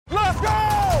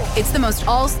It's the most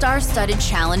all-star studded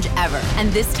challenge ever. And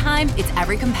this time, it's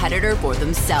every competitor for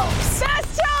themselves.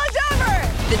 Best challenge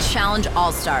ever! The Challenge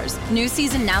All-Stars. New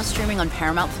season now streaming on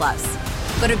Paramount+.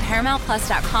 Go to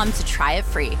ParamountPlus.com to try it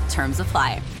free. Terms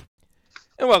apply.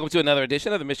 And welcome to another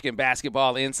edition of the Michigan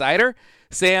Basketball Insider.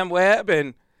 Sam Webb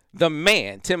and the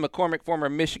man, Tim McCormick, former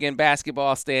Michigan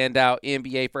basketball standout,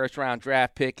 NBA first-round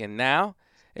draft pick, and now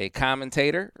a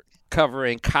commentator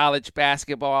covering college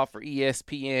basketball for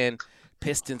ESPN,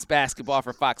 Pistons basketball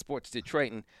for Fox Sports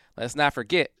Detroit, and let's not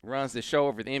forget, runs the show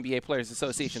over the NBA Players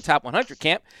Association Top 100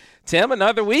 camp. Tim,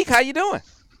 another week. How you doing?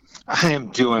 I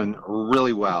am doing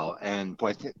really well, and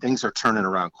boy, things are turning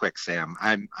around quick, Sam.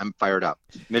 I'm fired up.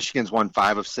 Michigan's won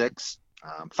 5 of 6,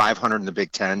 500 in the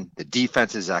Big Ten. The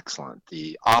defense is excellent.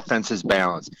 The offense is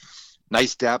balanced.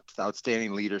 Nice depth,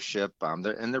 outstanding leadership, and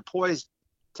they're poised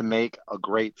to make a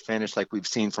great finish like we've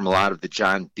seen from a lot of the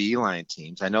John Beilein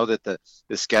teams. I know that the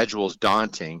schedule is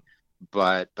daunting,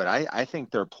 but I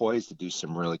think they're poised to do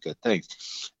some really good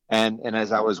things. And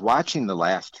as I was watching the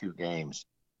last 2 games,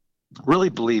 really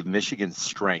believe Michigan's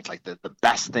strength, like the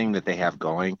best thing that they have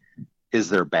going, is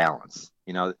their balance.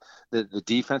 You know, the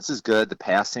defense is good, the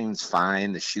passing's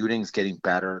fine, the shooting's getting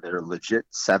better. They're legit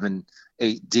 7-8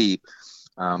 deep,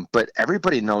 but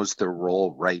everybody knows their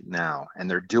role right now, and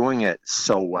they're doing it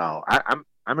so well.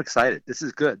 I'm excited. This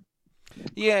is good.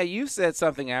 Yeah, you said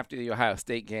something after the Ohio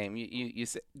State game. You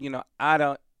said, I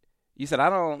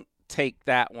don't take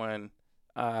that one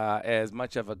as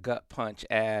much of a gut punch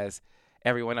as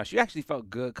everyone else. You actually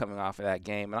felt good coming off of that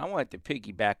game, and I wanted to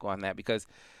piggyback on that because,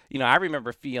 I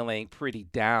remember feeling pretty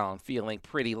down, feeling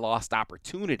pretty lost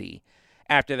opportunity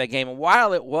after that game. And while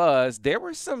there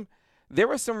were some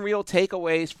real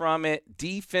takeaways from it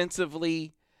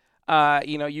defensively.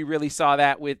 You really saw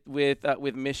that with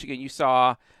Michigan. You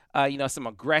saw some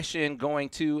aggression going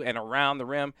to and around the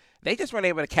rim. They just weren't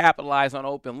able to capitalize on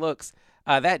open looks.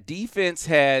 That defense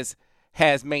has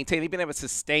maintained. They've been able to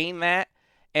sustain that.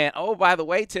 And, oh, by the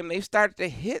way, Tim, they've started to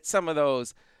hit some of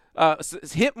those,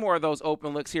 hit more of those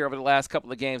open looks here over the last couple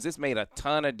of games. This made a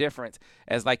ton of difference.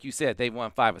 As, like you said, they've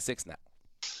won 5 of 6 now.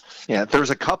 Yeah, there's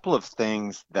a couple of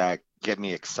things that get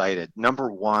me excited. Number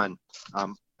one,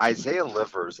 Isaiah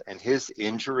Livers and his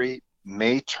injury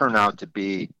may turn out to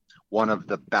be one of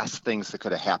the best things that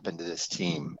could have happened to this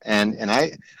team. And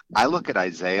I look at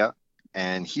Isaiah,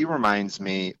 and he reminds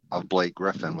me of Blake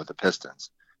Griffin with the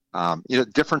Pistons.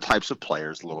 Different types of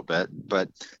players a little bit, but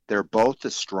they're both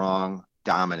a strong,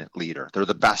 dominant leader. They're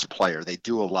the best player. They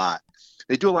do a lot.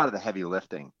 They do a lot of the heavy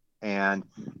lifting. And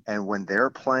when they're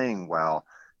playing well,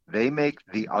 they make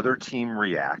the other team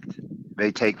react.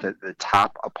 They take the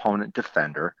top opponent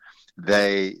defender.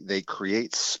 They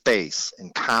create space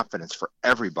and confidence for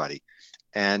everybody.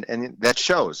 And that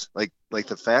shows. Like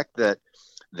the fact that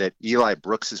Eli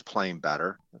Brooks is playing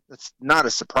better. It's not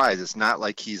a surprise. It's not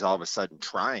like he's all of a sudden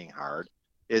trying hard.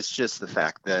 It's just the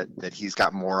fact that he's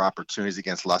got more opportunities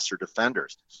against lesser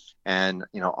defenders. And,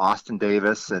 Austin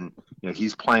Davis, and,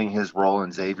 he's playing his role,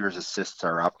 and Xavier's assists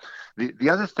are up. The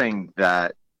other thing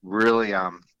that really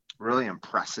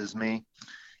impresses me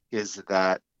is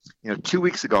that, 2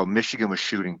 weeks ago, Michigan was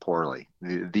shooting poorly.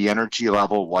 The energy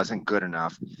level wasn't good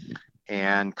enough.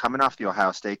 And coming off the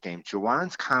Ohio State game,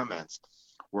 Juwan's comments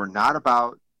were not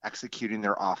about executing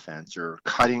their offense or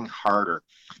cutting harder.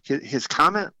 His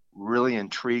comment really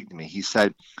intrigued me. He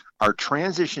said, our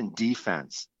transition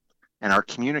defense and our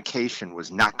communication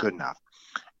was not good enough.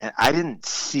 And I didn't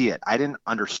see it. I didn't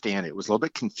understand it. It was a little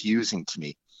bit confusing to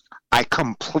me. I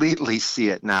completely see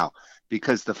it now,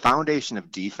 because the foundation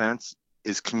of defense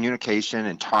is communication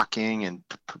and talking and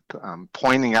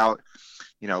pointing out,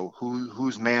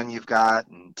 whose man you've got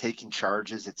and taking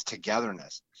charges. It's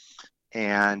togetherness.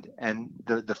 And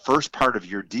the first part of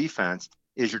your defense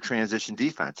is your transition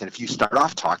defense. And if you start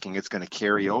off talking, it's going to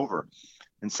carry over.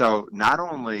 And so not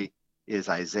only is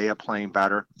Isaiah playing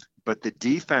better, but the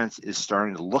defense is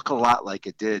starting to look a lot like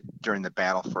it did during the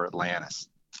battle for Atlantis.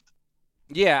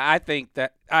 Yeah, I think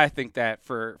that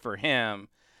for him,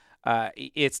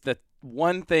 it's the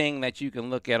one thing that you can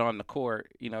look at on the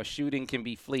court. Shooting can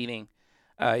be fleeting.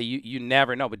 You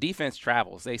never know, but defense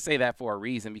travels. They say that for a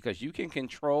reason, because you can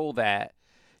control that.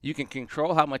 You can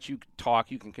control how much you talk.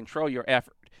 You can control your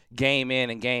effort game in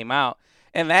and game out.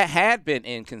 And that had been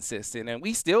inconsistent, and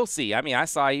we still see. I mean, I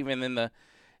saw even in the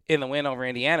win over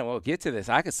Indiana. We'll get to this.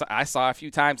 I saw a few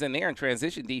times in there in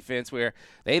transition defense where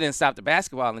they didn't stop the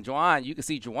basketball, and you could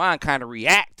see Juwan kind of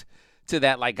react to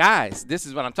that, like, guys, this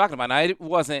is what I'm talking about. Now, it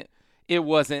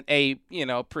wasn't a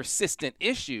persistent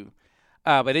issue.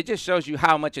 But it just shows you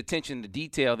how much attention to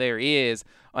detail there is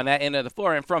on that end of the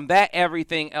floor. And from that,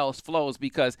 everything else flows,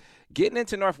 because getting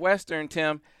into Northwestern,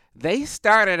 Tim, they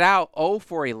started out 0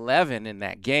 for 11 in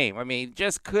that game. I mean,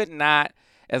 just could not,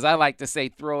 as I like to say,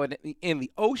 throw it in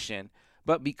the ocean.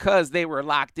 But because they were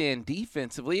locked in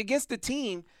defensively against the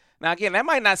team. Now, again, that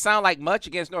might not sound like much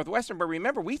against Northwestern, but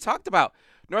remember, we talked about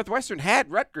Northwestern had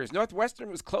Rutgers.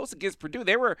 Northwestern was close against Purdue.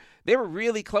 They were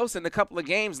really close in a couple of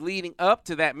games leading up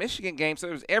to that Michigan game. So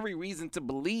there's every reason to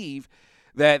believe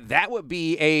that would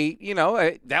be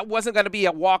that wasn't going to be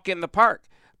a walk in the park.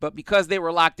 But because they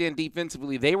were locked in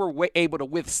defensively, they were able to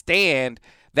withstand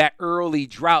that early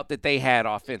drought that they had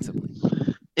offensively.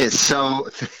 So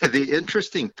the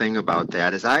interesting thing about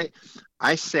that is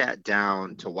I sat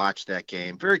down to watch that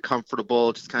game, very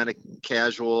comfortable, just kind of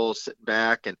casual, sitting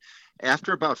back. And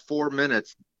after about 4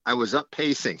 minutes, I was up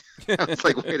pacing. I was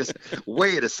like,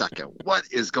 wait a second, what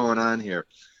is going on here?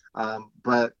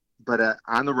 But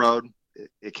on the road,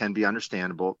 it can be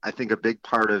understandable. I think a big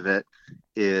part of it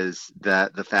is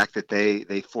that the fact that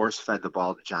they force-fed the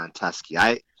ball to Jon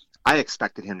Teske. I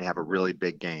expected him to have a really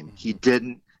big game. He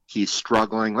didn't. He's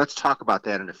struggling. Let's talk about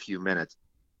that in a few minutes.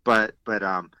 But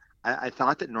I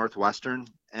thought that Northwestern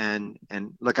and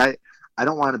look, I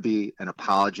don't want to be an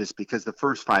apologist because the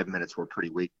first 5 minutes were pretty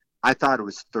weak. I thought it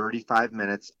was 35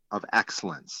 minutes of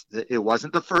excellence. It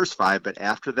wasn't the first 5, but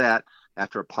after that,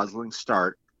 after a puzzling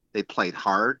start, they played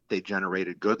hard. They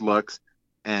generated good looks,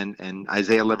 and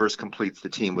Isaiah Livers completes the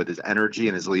team with his energy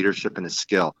and his leadership and his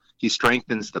skill. He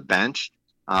strengthens the bench.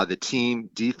 The team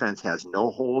defense has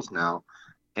no holes now.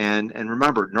 And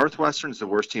remember, Northwestern's the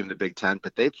worst team in the Big Ten,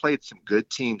 but they played some good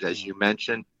teams, as you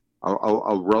mentioned.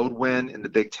 A road win in the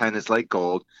Big Ten is like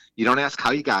gold. You don't ask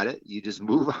how you got it. You just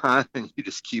move on and you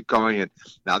just keep going. And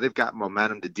now they've got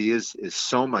momentum. The D is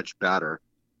so much better,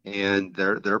 and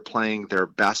they're playing their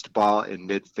best ball in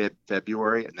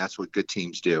mid-February, and that's what good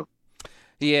teams do.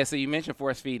 Yeah, so you mentioned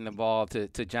force-feeding the ball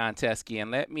to Jon Teske,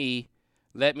 and let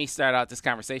me start out this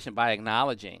conversation by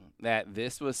acknowledging that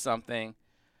this was something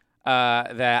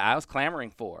that I was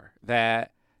clamoring for,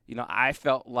 that, I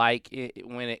felt like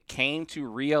when it came to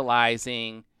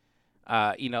realizing,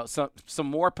 some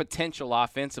more potential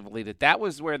offensively, that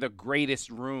was where the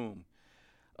greatest room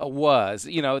was,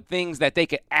 things that they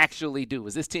could actually do.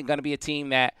 Is this team going to be a team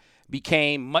that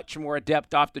became much more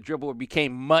adept off the dribble or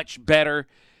became much better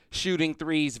shooting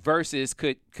threes versus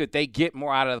could they get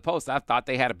more out of the post? I thought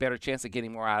they had a better chance of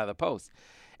getting more out of the post.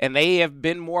 And they have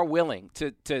been more willing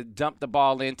to dump the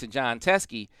ball into Jon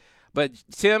Teske. But,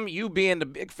 Tim, you being the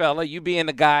big fella, you being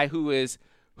the guy who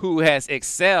has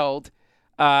excelled,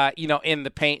 in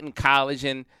the paint in college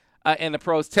and in the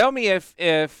pros, tell me if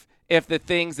the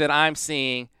things that I'm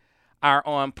seeing are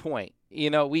on point. We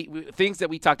things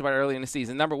that we talked about earlier in the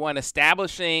season. Number one,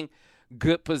 establishing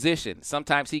good position.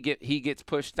 Sometimes he gets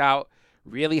pushed out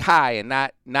really high and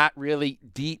not really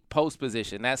deep post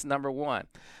position. That's number one.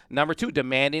 Number two,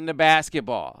 demanding the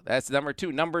basketball. That's number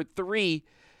two. Number three,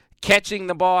 catching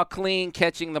the ball clean,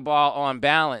 catching the ball on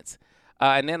balance.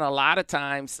 And then a lot of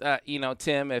times,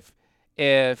 Tim, if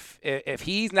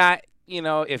he's not,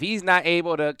 if he's not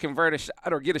able to convert a shot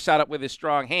or get a shot up with his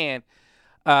strong hand,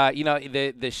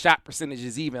 the shot percentage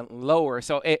is even lower.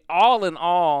 So all in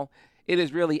all, it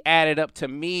has really added up to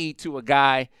me to a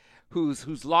guy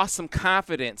who's lost some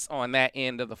confidence on that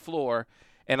end of the floor.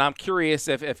 And I'm curious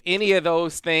if any of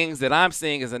those things that I'm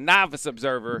seeing as a novice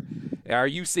observer, are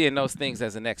you seeing those things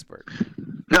as an expert?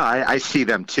 No, I see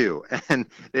them too. And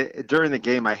during the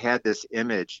game, I had this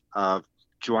image of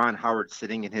Juwan Howard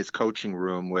sitting in his coaching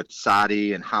room with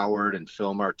Sadi and Howard and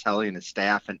Phil Martelli and his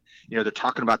staff. And, they're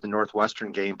talking about the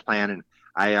Northwestern game plan. And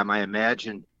I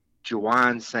imagine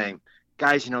Juwan saying,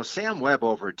 guys, Sam Webb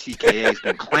over at TKA has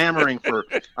been clamoring for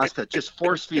us to just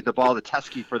force feed the ball to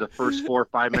Teske for the first 4 or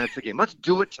 5 minutes of the game. Let's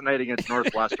do it tonight against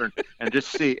Northwestern and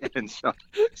just see. And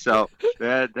so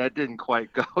that didn't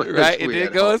quite go. Right, it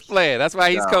didn't go as planned. That's why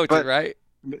he's coaching, right?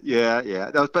 Yeah.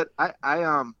 But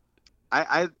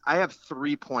I have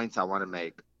 3 points I want to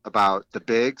make about the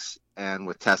bigs and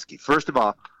with Teske. First of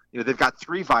all, they've got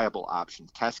 3 viable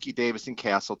options. Teske, Davis, and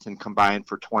Castleton combined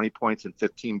for 20 points and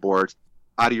 15 boards.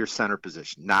 Out of your center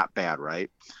position. Not bad,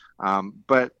 right?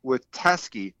 But with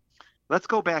Teske, let's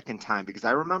go back in time because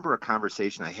I remember a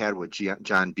conversation I had with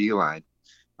John Beilein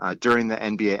during the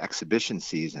NBA exhibition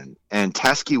season. And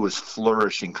Teske was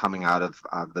flourishing coming out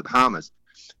of the Bahamas.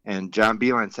 And John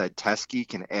Beilein said Teske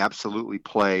can absolutely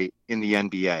play in the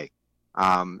NBA.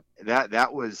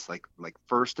 That was like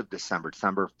 1st of December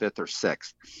 5th or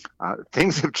 6th.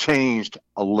 Things have changed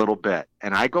a little bit.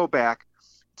 And I go back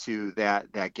to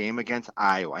that game against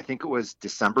Iowa. I think it was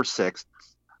December 6th.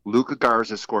 Luka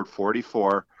Garza scored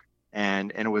 44,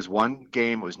 and it was one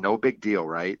game. It was no big deal,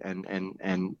 right?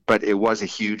 But it was a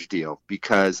huge deal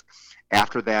because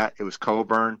after that, it was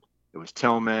Coburn, it was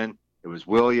Tillman, it was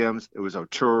Williams, it was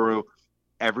Oturu.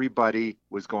 Everybody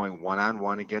was going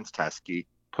one-on-one against Teske,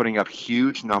 putting up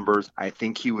huge numbers. I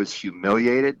think he was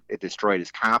humiliated. It destroyed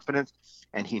his confidence,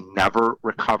 and he never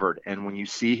recovered. And when you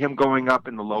see him going up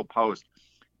in the low post,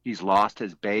 he's lost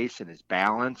his base and his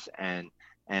balance, and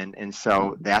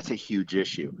so that's a huge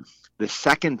issue. The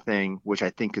second thing, which I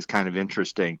think is kind of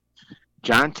interesting,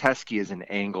 Jon Teske is an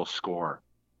angle scorer.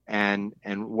 And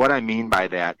what I mean by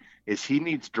that is he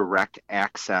needs direct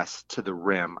access to the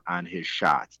rim on his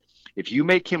shots. If you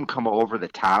make him come over the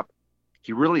top,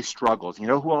 he really struggles. You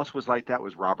know who else was like that?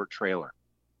 Was Robert Traylor.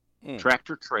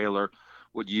 Tractor Traylor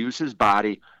would use his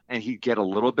body, and he'd get a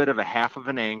little bit of a half of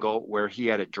an angle where he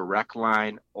had a direct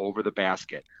line over the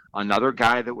basket. Another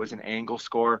guy that was an angle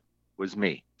scorer was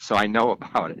me, so I know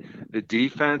about it. The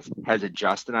defense has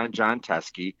adjusted on Jon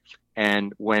Teske,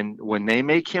 and when they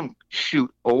make him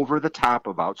shoot over the top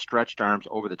of outstretched arms,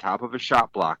 over the top of a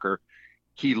shot blocker,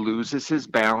 he loses his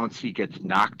balance, he gets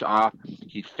knocked off,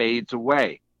 he fades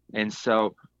away. And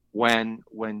so when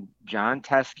Jon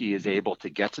Teske is able to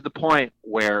get to the point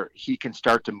where he can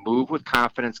start to move with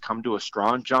confidence, come to a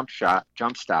strong jump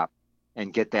stop,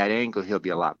 and get that angle, he'll be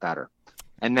a lot better.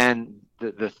 And then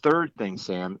the third thing,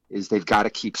 Sam, is they've got to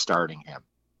keep starting him.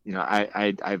 You know,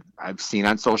 I've seen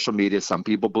on social media some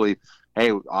people believe,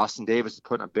 hey, Austin Davis is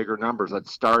putting up bigger numbers,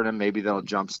 let's start him, maybe they'll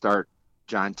jump start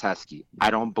Jon Teske. I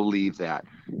don't believe that.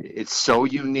 It's so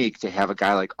unique to have a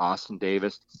guy like Austin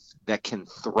Davis that can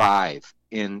thrive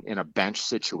in a bench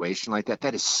situation like that.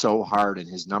 That is so hard, and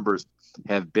his numbers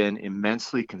have been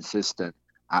immensely consistent.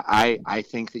 I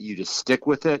think that you just stick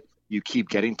with it. You keep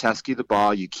getting Teske the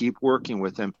ball. You keep working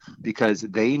with him because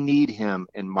they need him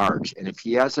in March. And if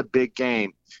he has a big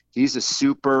game, he's a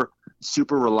super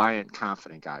reliant,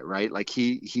 confident guy, right? Like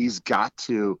he's got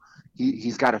to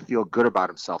feel good about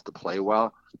himself to play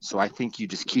well. So I think you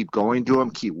just keep going to him,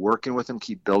 keep working with him,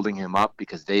 keep building him up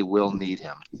because they will need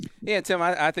him. Yeah, Tim,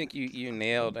 I think you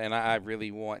nailed, and I really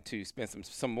want to spend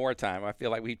some more time. I feel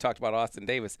like we talked about Austin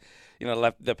Davis,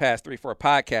 the past 3-4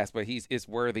 podcasts, but it's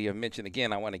worthy of mention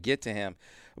again. I want to get to him.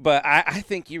 But I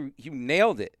think you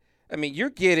nailed it. I mean,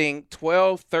 you're getting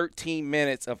 12, 13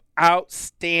 minutes of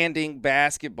outstanding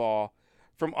basketball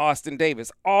from Austin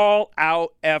Davis.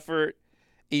 All-out effort,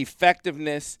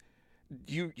 effectiveness.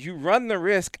 You run the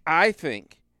risk, I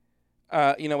think,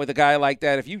 with a guy like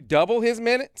that. If you double his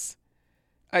minutes,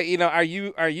 are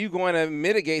you going to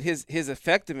mitigate his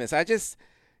effectiveness? I just,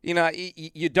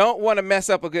 you don't want to mess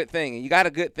up a good thing. And you got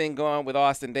a good thing going with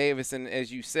Austin Davis, and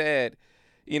as you said,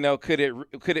 could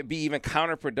it be even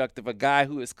counterproductive? A guy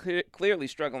who is clearly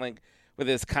struggling with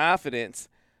his confidence,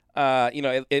 at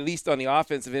least on the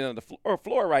offensive end of the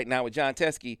floor right now with Jon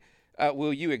Teske.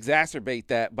 Will you exacerbate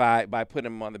that by putting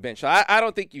him on the bench? So I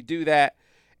don't think you do that,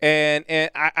 and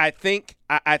I think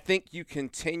you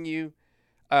continue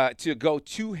to go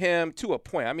to him to a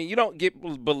point. I mean, you don't get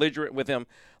belligerent with him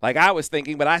like I was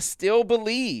thinking, but I still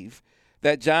believe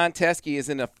that Jon Teske is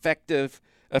an effective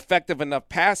enough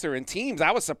passer. And teams, I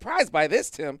was surprised by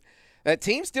this, Tim, that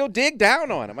teams still dig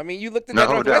down on him. I mean, you looked at that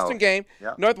Northwestern game.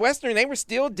 Yep. Northwestern, they were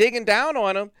still digging down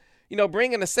on him.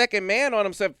 Bringing a second man on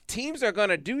him. So if teams are going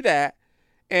to do that,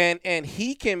 and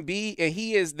he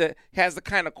has the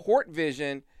kind of court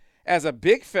vision as a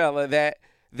big fella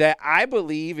that I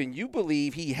believe and you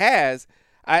believe he has.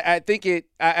 I think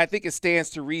it stands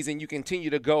to reason you continue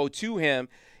to go to him,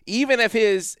 even if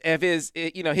his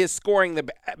scoring the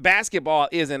basketball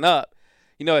isn't up.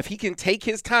 If he can take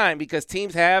his time, because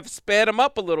teams have sped him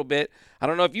up a little bit. I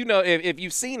don't know if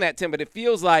you've seen that, Tim, but it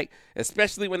feels like,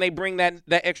 especially when they bring that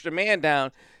extra man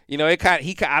down, I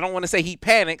don't want to say he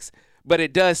panics, but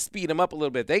it does speed him up a little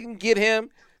bit. They can get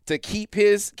him to keep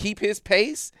his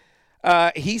pace.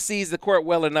 He sees the court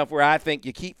well enough where I think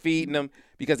you keep feeding him,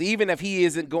 because even if he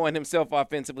isn't going himself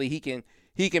offensively, he can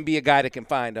be a guy that can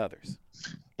find others.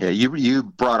 Yeah, you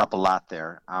brought up a lot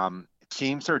there.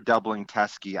 Teams are doubling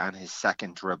Teske on his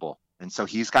second dribble, and so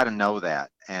he's got to know that.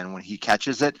 And when he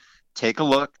catches it, take a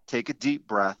look, take a deep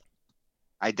breath,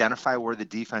 identify where the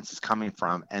defense is coming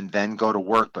from, and then go to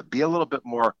work. But be a little bit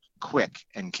more quick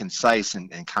and concise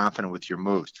and confident with your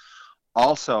moves.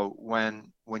 Also,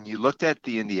 when you looked at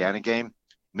the Indiana game,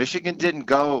 Michigan didn't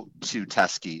go to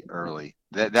Teske early.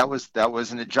 That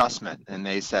was an adjustment, and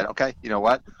they said, okay, you know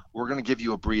what? We're going to give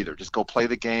you a breather. Just go play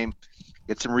the game.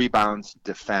 Get some rebounds,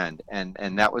 defend, and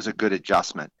that was a good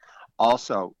adjustment.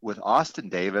 Also, with Austin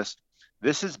Davis,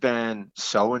 this has been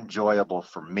so enjoyable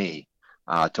for me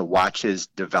to watch his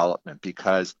development,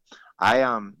 because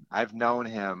I've known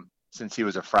him since he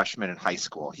was a freshman in high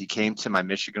school. He came to my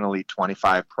Michigan Elite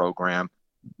 25 program,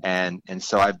 and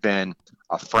so I've been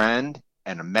a friend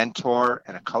and a mentor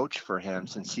and a coach for him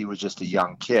since he was just a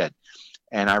young kid.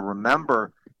 And I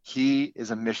remember he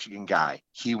is a Michigan guy.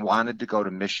 He wanted to go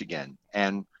to Michigan,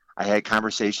 and I had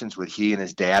conversations with he and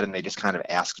his dad, and they just kind of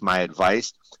asked my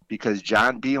advice, because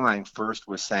John Beilein first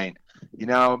was saying,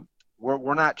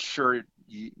 we're not sure,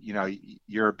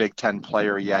 you're a Big Ten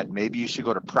player yet. Maybe you should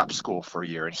go to prep school for a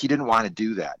year. And he didn't want to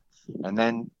do that. And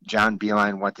then John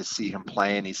Beilein went to see him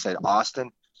play, and he said,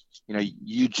 Austin,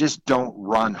 you just don't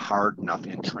run hard enough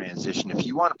in transition. If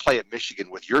you want to play at Michigan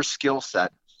with your skill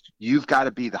set, you've got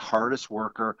to be the hardest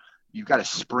worker. You've got to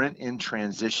sprint in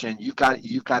transition. You've got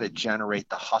to generate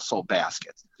the hustle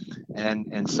baskets.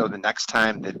 And so the next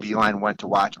time that Beilein went to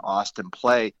watch Austin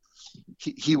play,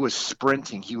 he was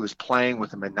sprinting. He was playing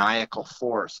with a maniacal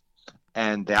force.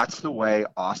 And that's the way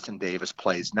Austin Davis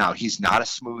plays now. He's not a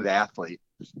smooth athlete,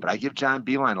 but I give John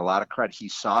Beilein a lot of credit. He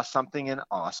saw something in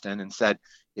Austin and said,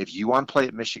 if you want to play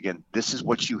at Michigan, this is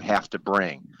what you have to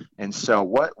bring. And so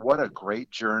what a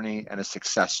great journey and a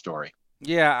success story.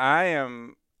 Yeah, I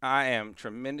am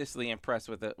tremendously impressed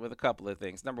with a couple of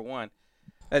things. Number one,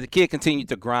 as the kid continued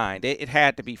to grind, it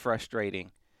had to be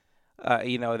frustrating.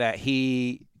 That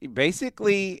he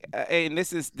basically, and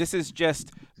this is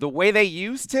just the way they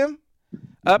used him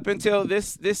up until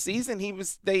this season.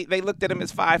 They looked at him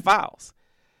as 5 fouls.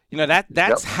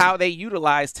 That's how they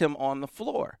utilized him on the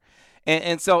floor,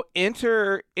 and so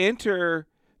enter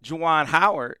Juwan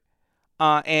Howard,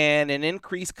 and an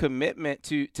increased commitment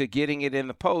to getting it in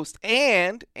the post,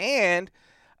 and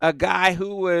a guy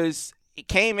who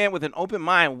came in with an open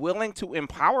mind, willing to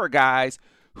empower guys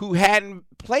who hadn't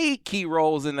played key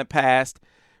roles in the past,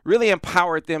 really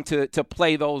empowered them to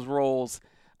play those roles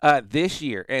this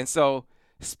year. And so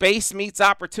space meets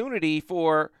opportunity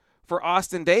for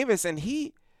Austin Davis, and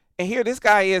here this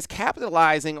guy is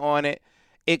capitalizing on it,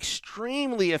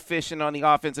 extremely efficient on the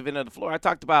offensive end of the floor. I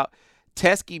talked about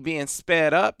Teske being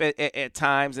sped up at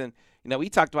times, and we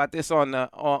talked about this on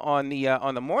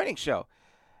the morning show.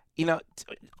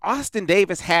 Austin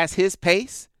Davis has his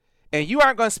pace, and you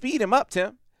aren't going to speed him up,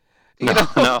 Tim.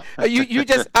 No. You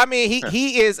just,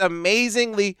 he is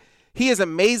amazingly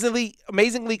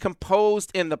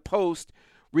composed in the post,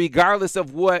 regardless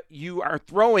of what you are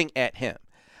throwing at him.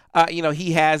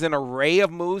 He has an array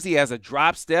of moves. He has a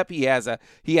drop step. He has a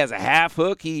half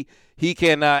hook. We've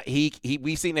seen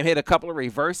him hit a couple of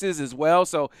reverses as well.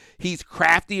 So he's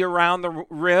crafty around the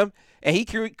rim, and he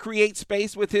creates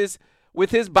space with his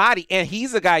body. And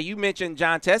he's a guy, you mentioned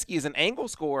Jon Teske is an angle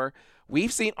scorer.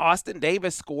 We've seen Austin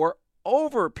Davis score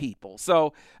over people.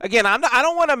 So again, I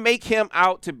don't want to make him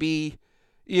out to be,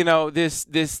 this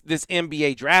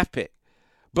NBA draft pick,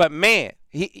 but man,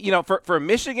 he, for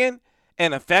Michigan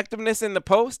and effectiveness in the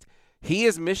post, he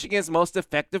is Michigan's most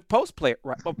effective post player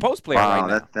right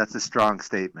now. That's a strong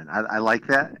statement. I like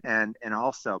that. And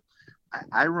also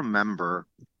I remember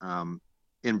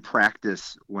in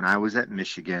practice when I was at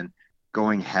Michigan,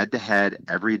 going head to head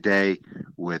every day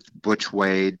with Butch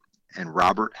Wade and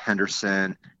Robert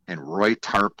Henderson and Roy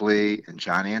Tarpley and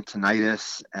John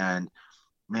Antonitis. And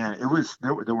man,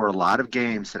 there were a lot of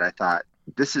games that I thought,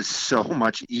 this is so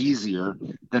much easier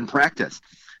than practice.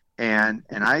 And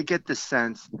I get the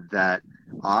sense that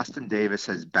Austin Davis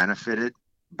has benefited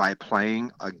by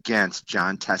playing against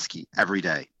Jon Teske every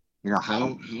day.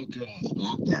 How good has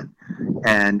that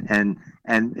been?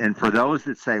 And for those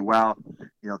that say, well,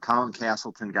 Colin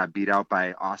Castleton got beat out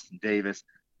by Austin Davis,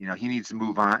 he needs to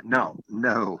move on. No,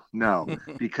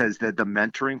 because the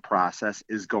mentoring process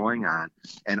is going on.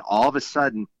 And all of a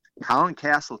sudden, Colin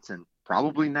Castleton,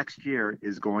 probably next year,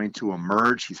 is going to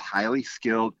emerge. He's highly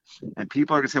skilled. And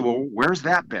people are going to say, well, where's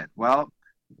that been? Well,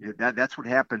 that's what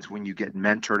happens when you get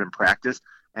mentored in practice.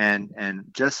 And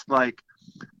just like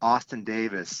Austin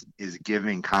Davis is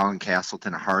giving Colin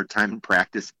Castleton a hard time in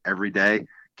practice every day,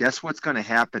 guess what's going to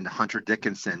happen to Hunter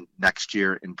Dickinson next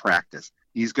year in practice?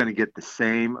 He's going to get the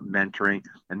same mentoring,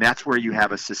 and that's where you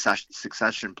have a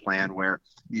succession plan where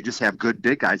you just have good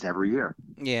big guys every year.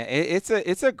 Yeah, it's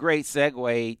a great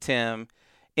segue, Tim,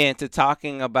 into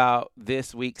talking about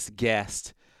this week's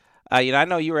guest. I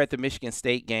know you were at the Michigan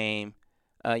State game,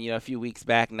 a few weeks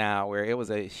back now, where it was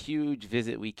a huge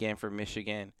visit weekend for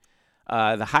Michigan.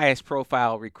 The highest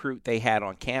profile recruit they had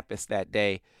on campus that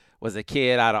day was a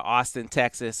kid out of Austin,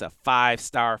 Texas, a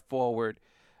 5-star forward,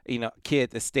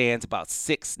 kid that stands about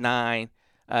 6'9",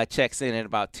 checks in at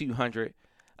about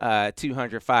 205,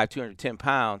 210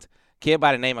 pounds. kid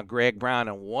by the name of Greg Brown.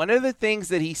 And one of the things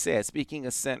that he said, speaking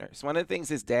of centers, one of the things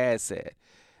his dad said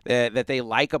that they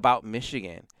like about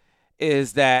Michigan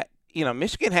is that,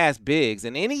 Michigan has bigs,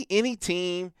 and any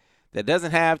team that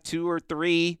doesn't have 2 or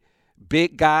 3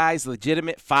 big guys,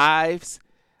 legitimate fives,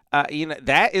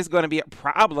 that is going to be a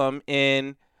problem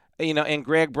in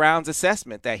Greg Brown's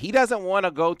assessment, that he doesn't want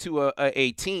to go to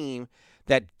a team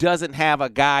that doesn't have a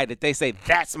guy that they say,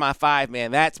 that's my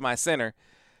 5-man, that's my center.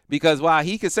 Because while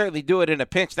he could certainly do it in a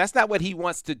pinch, that's not what he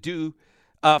wants to do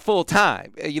full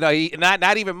time.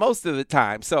 Not even most of the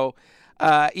time. So,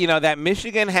 that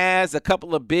Michigan has a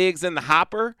couple of bigs in the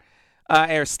hopper,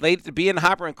 are slated to be in the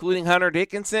hopper, including Hunter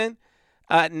Dickinson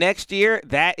next year.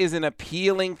 That is an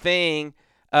appealing thing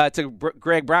to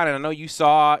Greg Brown. And I know you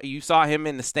saw him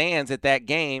in the stands at that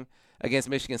game against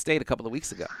Michigan State a couple of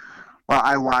weeks ago. Well,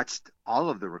 I watched all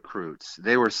of the recruits.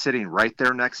 They were sitting right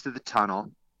there next to the tunnel.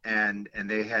 And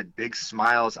they had big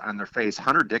smiles on their face.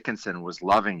 Hunter Dickinson was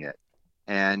loving it,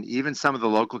 and even some of the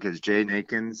local kids, Jay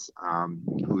Nakins,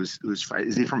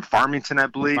 is he from Farmington, I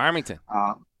believe? Farmington.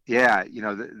 Yeah,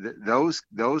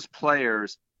 those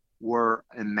players were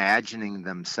imagining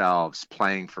themselves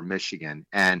playing for Michigan,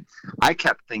 and I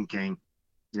kept thinking,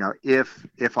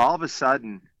 if all of a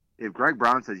sudden, if Greg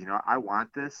Brown says, I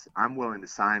want this, I'm willing to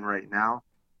sign right now,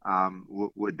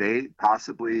 would they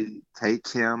possibly take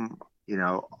him?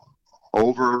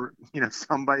 Over,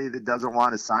 somebody that doesn't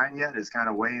want to sign yet is kind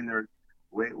of waiting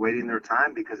their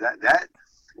time, because that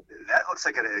looks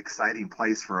like an exciting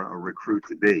place for a recruit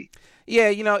to be.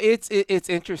 Yeah, it's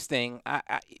interesting.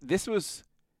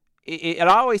 It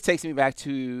always takes me back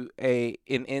to an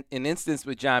instance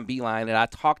with John Beilein that I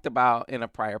talked about in a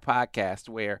prior podcast,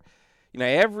 where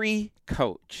every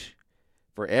coach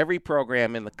for every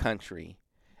program in the country,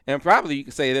 and probably you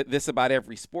could say this about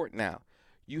every sport now,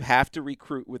 you have to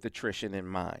recruit with attrition in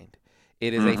mind.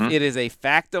 It is a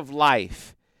fact of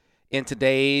life in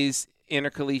today's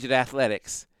intercollegiate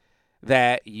athletics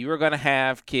that you are going to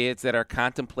have kids that are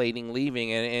contemplating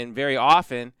leaving, and very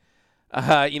often,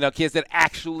 kids that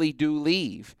actually do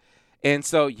leave. And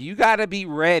so you got to be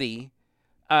ready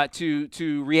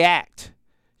to react.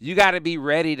 You got to be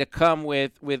ready to come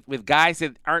with guys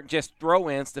that aren't just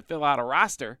throw-ins to fill out a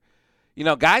roster.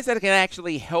 Guys that can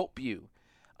actually help you.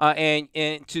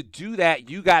 And to do that,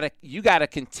 you gotta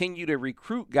continue to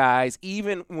recruit guys,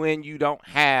 even when you don't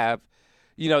have,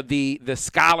 the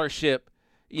scholarship,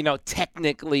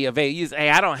 technically available. You say,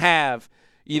 hey, I don't have,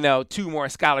 2 more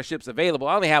scholarships available.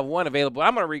 I only have 1 available.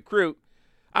 I'm gonna recruit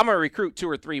 2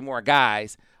 or 3 more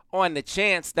guys on the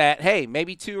chance that, hey,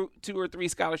 maybe two or 3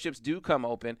 scholarships do come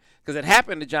open, because it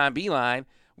happened to John Beilein.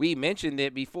 We mentioned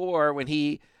it before when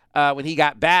he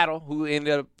got Battle, who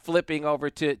ended up flipping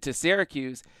over to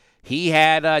Syracuse. He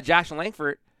had Josh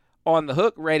Langford on the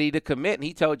hook ready to commit, and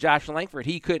he told Josh Langford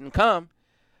he couldn't come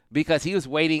because he was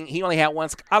waiting. He only had 1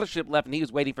 scholarship left, and he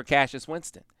was waiting for Cassius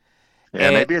Winston. Yeah,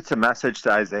 and maybe it's a message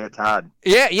to Isaiah Todd.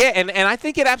 Yeah, and I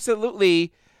think it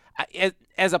absolutely,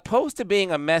 as opposed to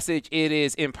being a message, it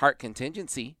is in part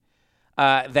contingency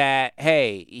that,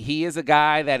 hey, he is a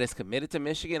guy that is committed to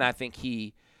Michigan. I think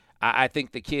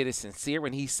the kid is sincere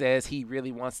when he says he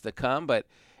really wants to come, but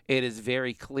it is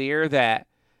very clear that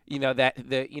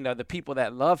the people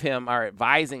that love him are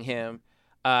advising him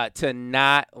to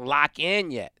not lock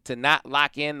in yet, to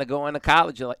going to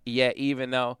college yet,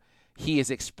 even though he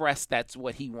has expressed that's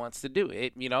what he wants to do.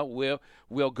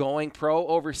 Will going pro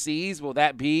overseas, will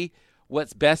that be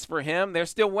what's best for him? They're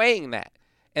still weighing that.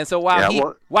 And so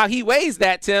while he weighs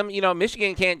that, Tim,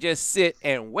 Michigan can't just sit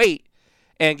and wait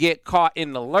and get caught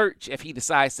in the lurch if he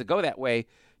decides to go that way.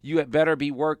 You had better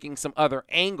be working some other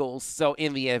angles, so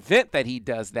in the event that he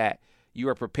does that, you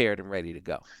are prepared and ready to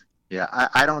go. Yeah,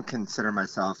 I don't consider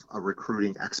myself a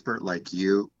recruiting expert like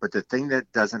you, but the thing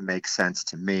that doesn't make sense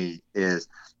to me is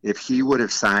if he would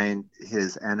have signed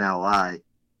his NLI,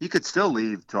 he could still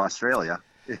leave to Australia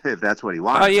if that's what he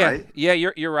wants. Oh yeah, right? Yeah,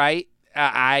 you're right.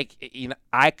 I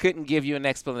couldn't give you an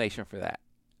explanation for that.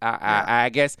 I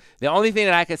guess the only thing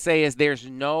that I could say is there's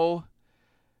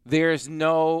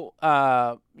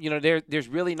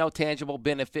really no tangible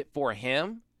benefit for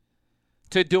him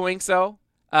to doing so.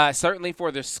 Certainly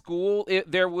for the school,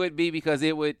 there would be, because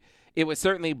it would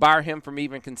certainly bar him from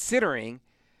even considering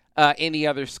any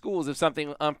other schools if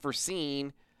something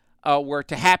unforeseen were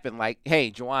to happen. Like,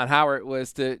 hey, Juwan Howard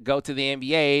was to go to the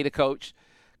NBA to coach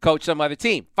some other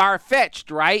team. Far-fetched,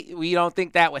 right? We don't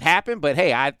think that would happen, but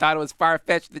hey, I thought it was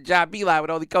far-fetched that John Beilein would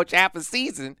only coach half a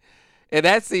season, and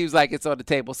that seems like it's on the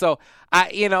table. So,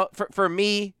 for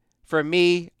me,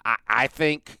 I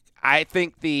think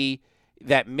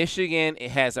that Michigan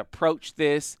has approached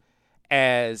this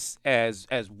as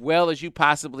well as you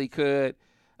possibly could.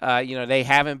 They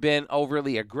haven't been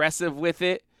overly aggressive with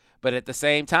it, but at the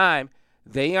same time,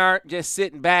 they aren't just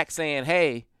sitting back saying,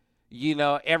 hey,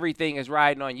 everything is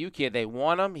riding on you, kid. They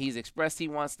want him. He's expressed he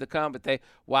wants to come, but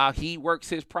while he works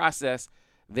his process,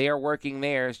 they are working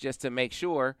theirs just to make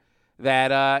sure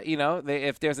that,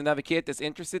 if there's another kid that's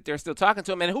interested, they're still talking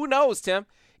to him. And who knows, Tim,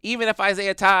 even if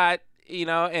Isaiah Todd,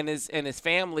 and his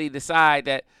family decide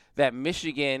that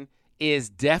Michigan is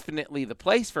definitely the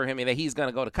place for him and that he's going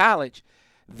to go to college,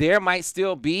 there might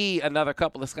still be another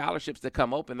couple of scholarships that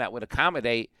come open that would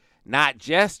accommodate not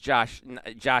just Josh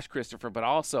Christopher, but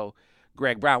also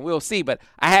Greg Brown. We'll see. But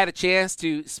I had a chance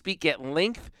to speak at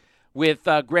length with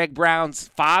Greg Brown's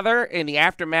father in the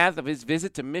aftermath of his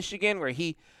visit to Michigan, where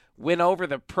he went over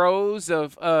the pros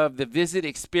of the visit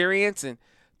experience and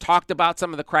talked about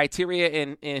some of the criteria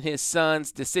in his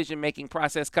son's decision-making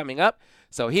process coming up.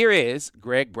 So here is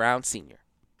Greg Brown Sr.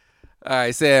 All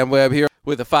right, Sam Webb here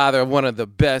with the father of one of the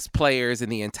best players in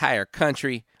the entire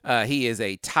country. He is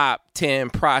a top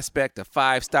 10 prospect, a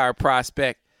 5-star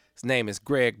prospect. His name is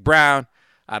Greg Brown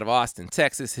out of Austin,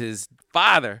 Texas. His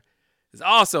father is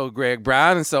also Greg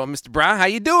Brown. And so, Mr. Brown, how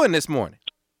you doing this morning?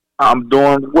 I'm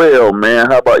doing well,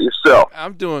 man. How about yourself?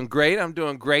 I'm doing great.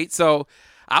 So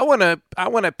I want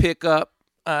to pick up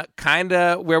kind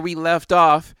of where we left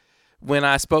off when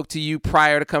I spoke to you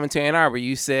prior to coming to Ann Arbor.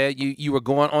 You said you were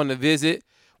going on the visit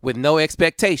with no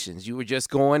expectations. You were just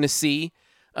going to see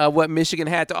what Michigan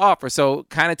had to offer. So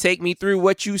kind of take me through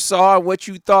what you saw, what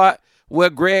you thought,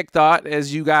 what Greg thought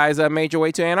as you guys made your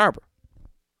way to Ann Arbor.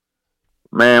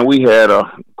 Man, we had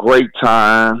a great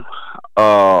time.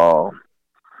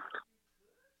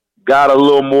 Got a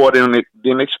little more than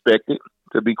expected,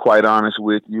 to be quite honest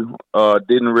with you.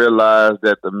 Didn't realize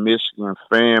that the Michigan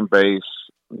fan base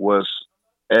was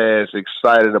as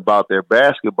excited about their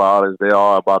basketball as they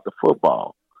are about the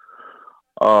football.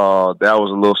 That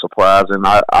was a little surprising.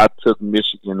 I took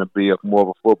Michigan to be more of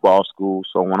a football school,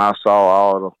 so when I saw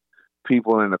all the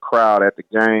people in the crowd at the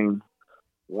game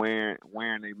wearing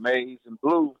their maize and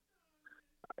blue,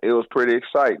 it was pretty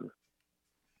exciting.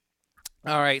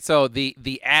 All right, so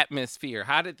the atmosphere.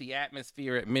 How did the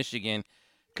atmosphere at Michigan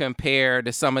compare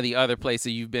to some of the other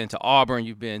places you've been? To Auburn,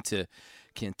 you've been to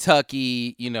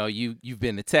Kentucky, you've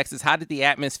been to Texas. How did the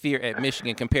atmosphere at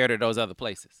Michigan compare to those other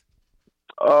places?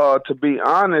 To be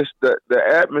honest, the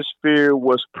atmosphere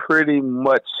was pretty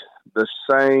much the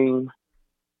same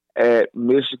at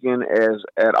Michigan as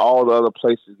at all the other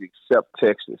places except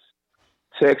Texas.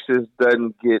 Texas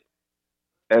doesn't get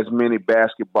as many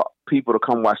basketball people to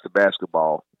come watch the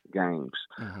basketball games.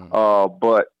 Mm-hmm.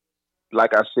 But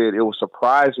like I said, it was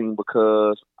surprising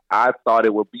because I thought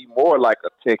it would be more like a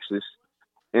Texas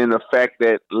in the fact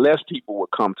that less people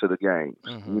would come to the games.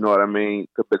 Mm-hmm. You know what I mean?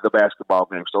 The basketball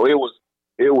game. So it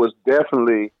was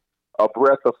definitely a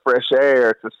breath of fresh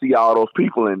air to see all those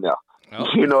people in there. Oh.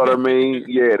 You know what I mean?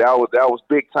 Yeah, that was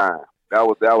big time. That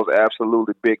was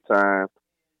absolutely big time.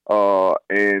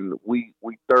 And we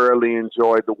thoroughly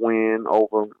enjoyed the win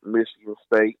over Michigan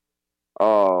State.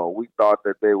 We thought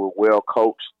that they were well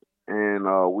coached, and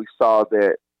we saw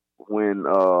that when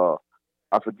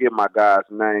I forget my guy's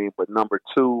name, but number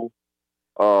 2,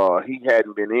 he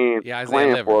hadn't been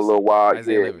playing for a little while. He's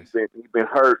been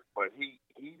hurt, but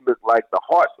he looked like the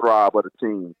heartthrob of the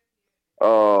team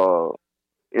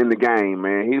in the game.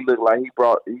 Man, he looked like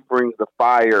he brings the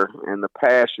fire and the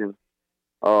passion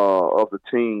of the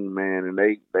team, man, and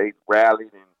they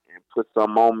rallied and put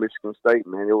something on Michigan State,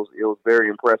 man. It was very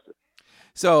impressive.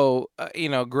 So,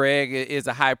 Greg is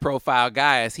a high-profile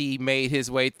guy. As he made his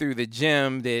way through the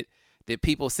gym, did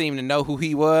people seem to know who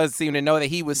he was, seem to know that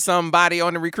he was somebody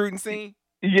on the recruiting scene?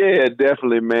 Yeah,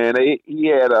 definitely, man. He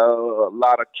had a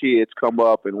lot of kids come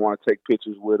up and want to take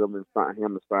pictures with him and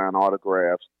sign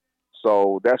autographs.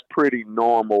 So that's pretty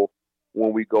normal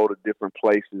when we go to different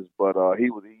places, but he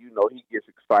gets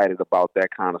excited about that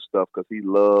kind of stuff because he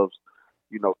loves,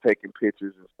 taking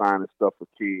pictures and signing stuff for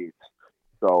kids.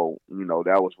 So,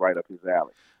 that was right up his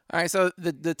alley. All right, so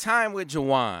the time with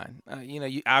Juwan,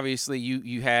 you obviously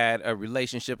you had a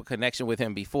relationship, a connection with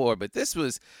him before, but this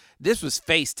was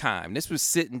FaceTime. This was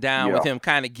sitting down with him,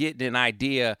 kind of getting an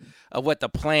idea of what the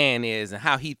plan is and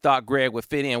how he thought Greg would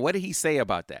fit in. What did he say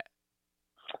about that?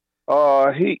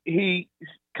 He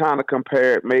kind of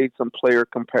made some player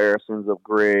comparisons of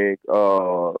Greg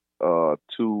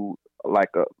to like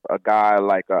a guy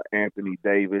like a Anthony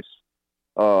Davis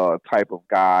type of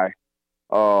guy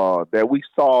that we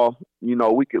saw,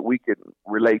 we could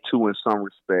relate to in some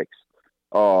respects,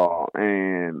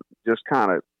 and just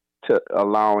kind of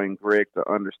allowing Greg to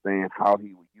understand how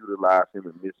he would utilize him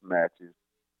in mismatches,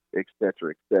 et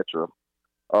cetera, et cetera.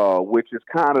 Which is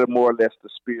kind of more or less the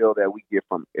spiel that we get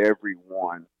from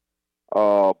everyone.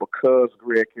 Because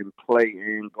Greg can play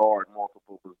and guard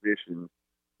multiple positions,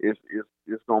 it's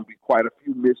going to be quite a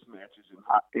few mismatches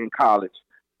in college.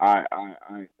 I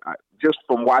just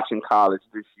from watching college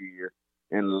this year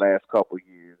and the last couple of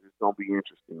years, it's going to be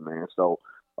interesting, man. So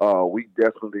we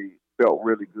definitely felt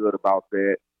really good about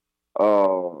that.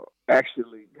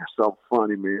 Actually, something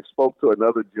funny, man. Spoke to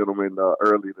another gentleman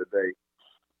earlier today,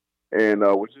 and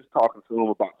was just talking to him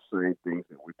about the same things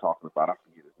that we're talking about. I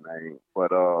forget his name,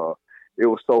 but it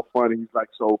was so funny. He's like,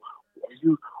 "So,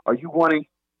 are you wanting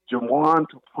Juwan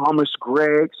to promise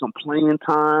Greg some playing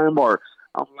time?" Or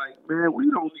I'm like, "Man, we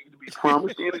don't need to be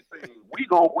promised anything. We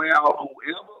gonna wear out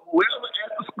whoever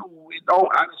at the school.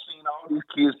 I done seen all these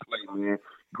kids play, man.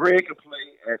 Greg can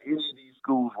play at any of these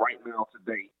schools right now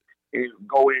today and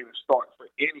go in and start for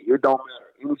any. It don't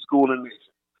matter any school in the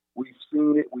nation. We've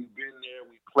seen it. We've been there.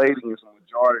 We played against a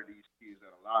majority of these kids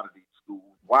at a lot of these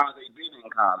schools while they've been in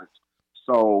college."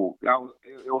 So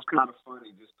it was kind of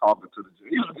funny just talking to the judge.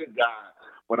 He was a good guy,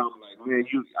 but I'm like, man,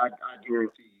 I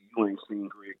guarantee you ain't seen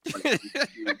Greg play.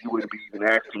 You wouldn't be even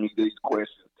asking me these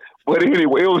questions. But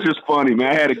anyway, it was just funny, man.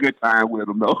 I had a good time with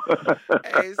him, though.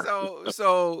 Hey,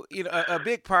 so a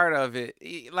big part of it,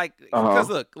 because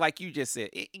look, like you just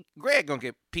said, Greg gonna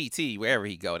get PT wherever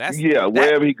he go.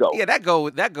 Wherever he go. Yeah, that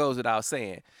goes without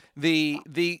saying. The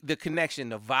connection,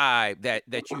 the vibe that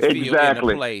you feel in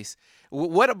the place.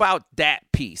 What about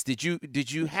that piece? Did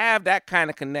you have that kind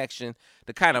of connection,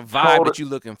 the kind of vibe that you're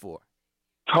looking for?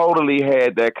 Totally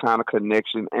had that kind of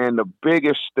connection, and the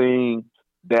biggest thing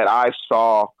that I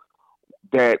saw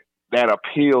that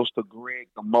appeals to Greg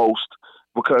the most,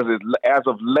 because as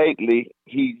of lately,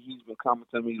 he's been coming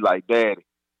to me like, "Daddy,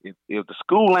 if the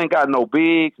school ain't got no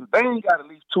bigs, if they ain't got at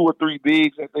least 2 or 3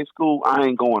 bigs at their school, I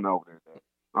ain't going over there, Daddy.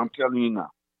 I'm telling you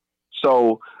now."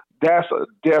 So that's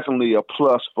definitely a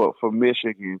plus for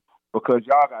Michigan, because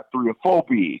y'all got 3 or 4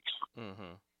 bigs.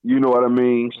 Mm-hmm. You know what I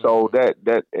mean? Mm-hmm. So that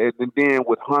and then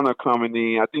with Hunter coming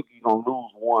in, I think you're gonna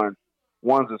lose one.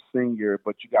 One's a senior,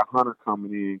 but you got Hunter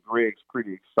coming in. Greg's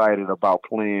pretty excited about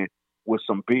playing with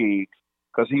some bigs,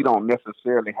 because he don't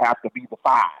necessarily have to be the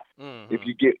 5. Mm-hmm. If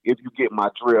you get my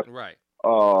drift, right?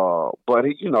 But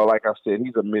he, like I said,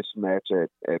 he's a mismatch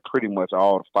at pretty much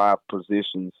all the 5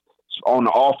 positions on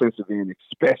the offensive end,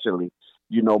 especially.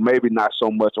 Maybe not so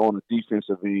much on the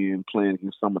defensive end, playing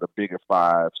against some of the bigger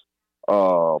 5s.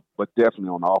 But definitely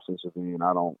on the offensive end,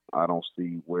 I don't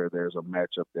see where there's a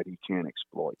matchup that he can't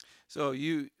exploit. So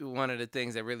one of the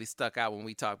things that really stuck out when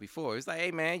we talked before, it's like,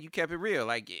 hey man, you kept it real.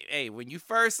 Like, hey, when you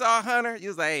first saw Hunter, you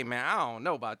was like, hey man, I don't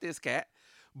know about this cat.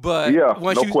 But yeah,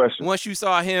 once you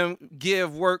saw him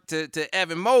give work to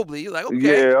Evan Mobley, you're like,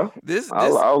 okay, yeah. I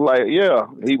was like, yeah,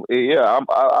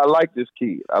 I like this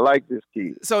kid. I like this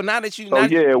kid. So now that you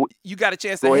got a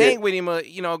chance to hang with him,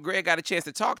 Greg got a chance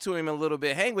to talk to him a little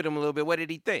bit, hang with him a little bit. What did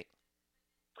he think?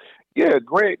 Yeah,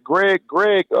 Greg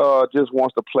just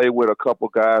wants to play with a couple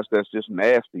guys that's just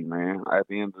nasty, man. At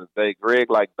the end of the day, Greg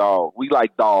like dogs. We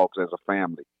like dogs as a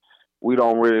family. We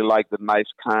don't really like the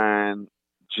nice, kind,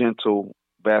 gentle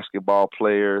basketball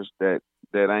players that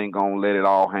ain't gonna let it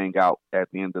all hang out at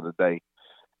the end of the day.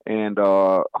 And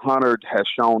Hunter has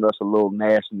shown us a little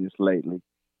nastiness lately,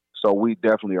 so we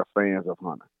definitely are fans of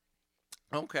Hunter.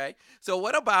 Okay, so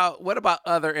what about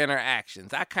other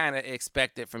interactions? I kind of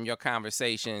expected from the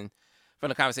conversation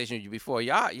with you before,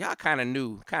 y'all kind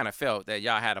of felt that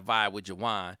y'all had a vibe with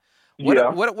Juwan.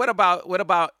 What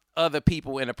about other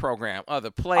people in the program,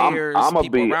 other players, people around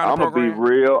the program? I'm going to be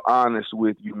real honest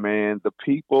with you, man. The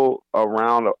people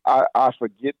around, I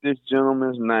forget this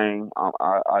gentleman's name.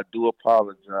 I do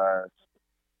apologize.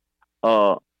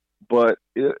 But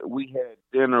we had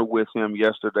dinner with him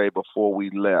yesterday before we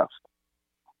left.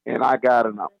 And I got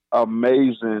an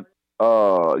amazing,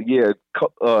 Mr.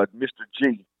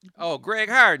 G. Oh, Greg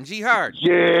Harden, G Harden.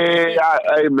 Yeah,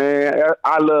 hey, man,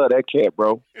 I love that cat,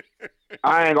 bro.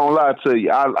 I ain't gonna lie to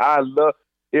you. I love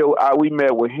it. We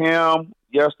met with him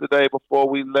yesterday before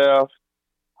we left,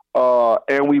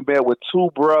 and we met with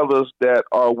 2 brothers that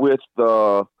are with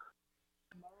the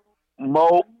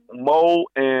Mo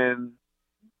and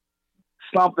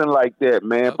something like that,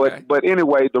 man. Okay. But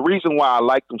anyway, the reason why I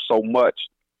like them so much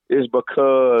is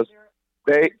because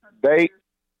they're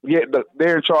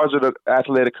in charge of the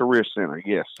Athletic Career Center.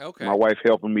 Yes. Okay. My wife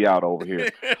helping me out over here.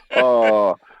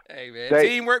 Hey man,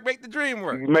 teamwork make the dream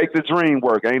work. Make the dream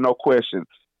work, ain't no question.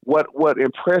 What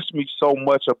impressed me so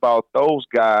much about those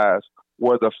guys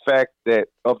were the fact that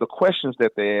of the questions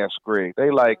that they asked Greg. They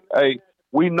like, hey,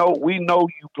 we know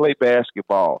you play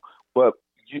basketball, but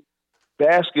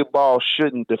basketball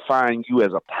shouldn't define you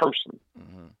as a person.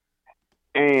 Mm-hmm.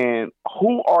 And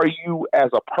who are you as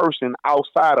a person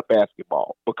outside of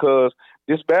basketball? Because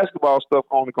this basketball stuff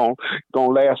only gonna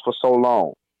last for so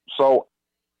long. So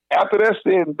after that's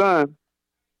said and done,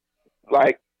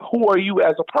 like, who are you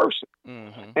as a person?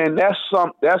 Mm-hmm. And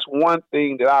that's one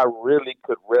thing that I really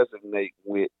could resonate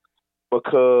with,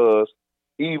 because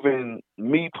even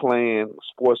me playing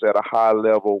sports at a high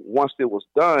level, once it was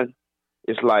done,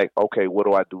 it's like, okay, what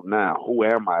do I do now? Who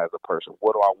am I as a person?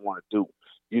 What do I want to do?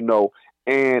 You know,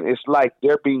 and it's like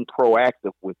they're being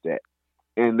proactive with that.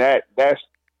 And that's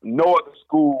no other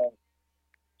school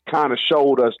kind of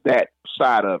showed us that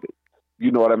side of it.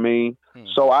 You know what I mean?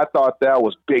 So I thought that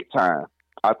was big time.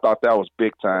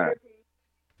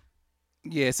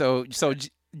 Yeah, so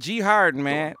G Harden,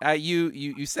 man,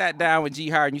 you sat down with G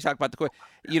Harden. You talked about the question.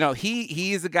 You know,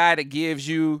 he is the guy that gives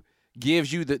you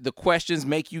the questions,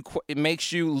 it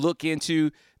makes you look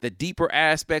into the deeper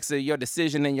aspects of your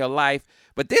decision in your life.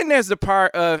 But then there's the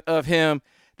part of him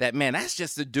that, man, that's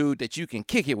just a dude that you can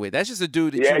kick it with. That's just a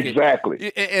dude that you can.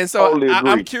 Exactly. And so totally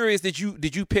I'm curious, did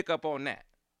you pick up on that?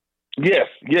 Yes,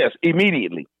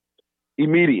 immediately.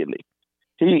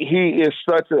 He is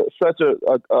such a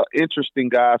interesting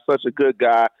guy, such a good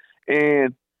guy,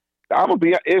 and I'm gonna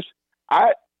be.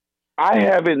 I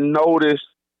haven't noticed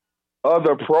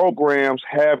other programs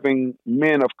having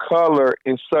men of color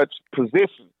in such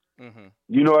positions. Mm-hmm.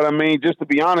 You know what I mean? Just to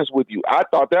be honest with you, I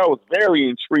thought that was very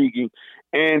intriguing,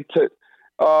 and to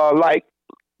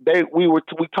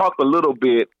we talked a little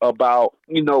bit about,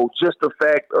 you know, just the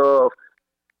fact of,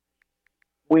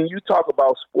 when you talk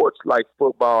about sports like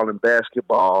football and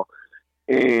basketball,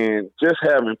 and just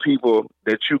having people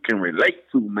that you can relate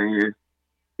to, man,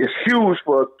 it's huge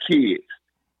for kids.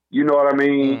 You know what I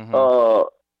mean? Mm-hmm.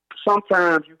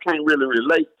 Sometimes you can't really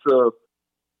relate to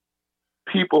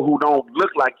people who don't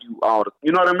look like you all the,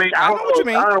 you know what I mean? I know what you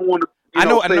mean. I don't want to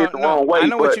say it the wrong way. I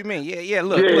know what you mean. Yeah.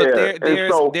 Look,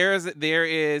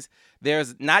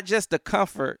 there's not just the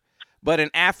comfort, but an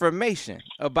affirmation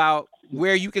about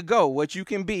where you could go, what you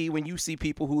can be when you see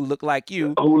people who look like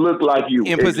you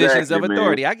in positions of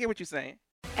authority. Man. I get what you're saying.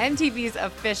 MTV's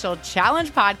official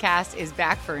Challenge podcast is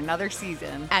back for another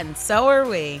season. And so are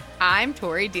we. I'm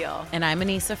Tori Deal. And I'm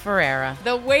Anissa Ferreira.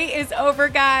 The wait is over,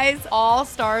 guys. All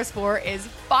Stars 4 is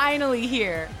finally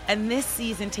here. And this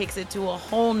season takes it to a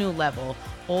whole new level.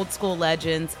 Old school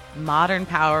legends, modern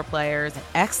power players, and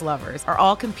ex-lovers are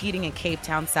all competing in Cape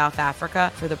Town, South Africa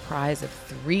for the prize of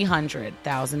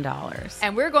 $300,000.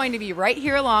 And we're going to be right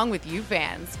here along with you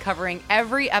fans, covering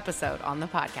every episode on the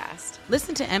podcast.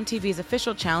 Listen to MTV's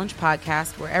official Challenge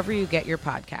podcast wherever you get your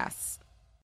podcasts.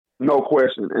 No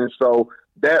question. And so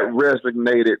that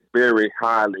resonated very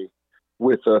highly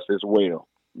with us as well.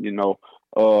 You know,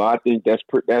 I think that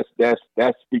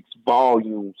speaks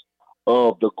volumes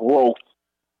of the growth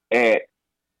at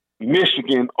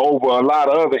Michigan over a lot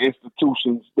of other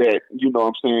institutions that, you know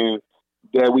what I'm saying,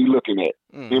 that we looking at,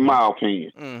 in my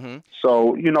opinion. Mm-hmm.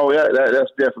 So, you know,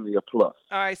 that's definitely a plus.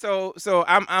 All right, so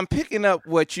I'm picking up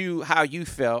how you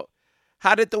felt.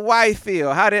 How did the wife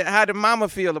feel? How did Mama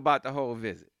feel about the whole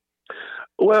visit?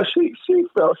 Well, she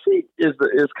felt she is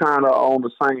kind of on the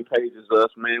same page as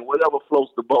us, man. Whatever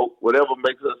floats the boat, whatever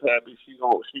makes us happy, she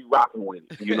rocking with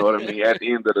it. You know what I mean? At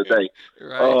the end of the day,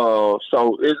 right.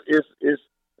 So it's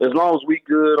as long as we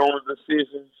good on the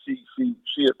decision, she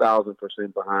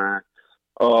 1,000% behind.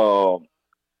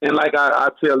 And like I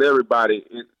tell everybody,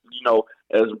 you know,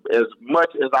 as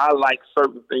much as I like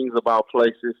certain things about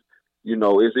places, you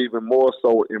know, it's even more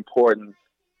so important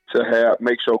to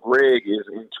make sure Greg is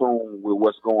in tune with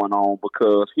what's going on,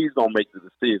 because he's gonna make the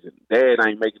decision. Dad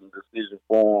ain't making the decision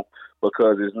for him,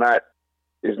 because it's not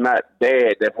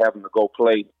Dad that's having to go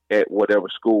play at whatever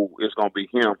school. It's gonna be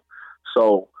him.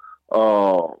 So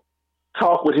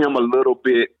talk with him a little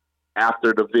bit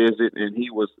after the visit, and he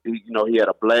had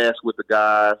a blast with the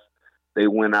guys. They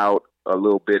went out a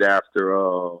little bit after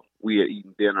we had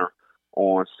eaten dinner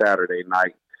on Saturday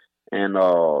night, and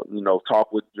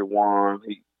talk with Juwan.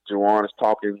 Juwan is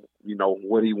talking, you know,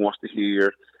 what he wants to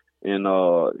hear, and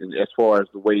as far as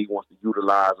the way he wants to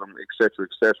utilize them, et cetera,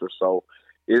 et cetera. So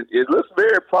it looks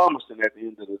very promising at the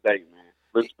end of the day, man.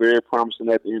 Looks very promising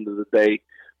at the end of the day.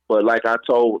 But like I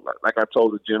told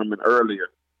the gentleman earlier,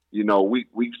 you know, we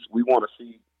want to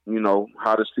see, you know,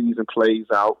 how the season plays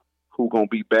out, who's gonna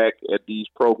be back at these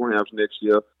programs next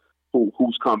year,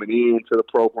 who's coming into the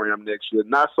program next year.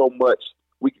 Not so much,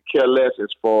 we could care less as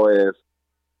far as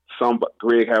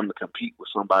Greg having to compete with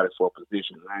somebody for a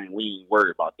position. We ain't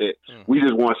worried about that. Mm-hmm. We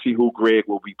just want to see who Greg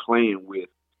will be playing with,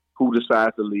 who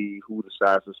decides to leave, who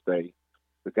decides to stay,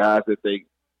 the guys that they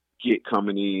get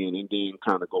coming in, and then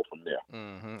kind of go from there.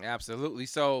 Absolutely.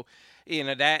 So,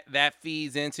 that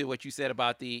feeds into what you said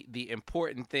about the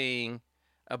important thing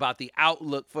about the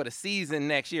outlook for the season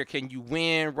next year. Can you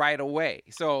win right away?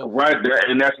 So right there,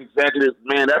 and that's exactly,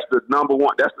 man. That's the number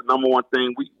one. That's the number one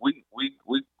thing we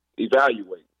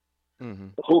evaluate.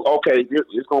 Okay,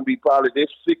 it's going to be probably this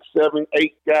 6, 7,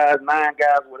 8 guys, 9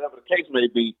 guys, whatever the case may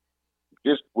be.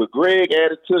 Just with Greg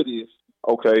added to this,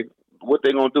 okay, what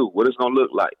they going to do? What it's going to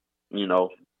look like?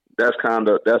 That's kind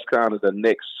of the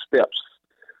next steps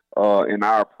in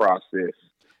our process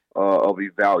of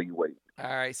evaluating. All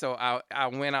right, so I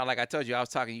went out, like I told you, I was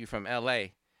talking to you from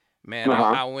L.A. Man,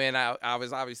 I went out. I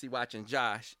was obviously watching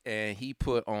Josh, and he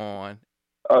put on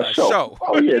a show.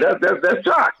 Oh yeah, that's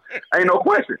Josh. Ain't no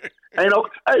question. Hey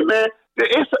man,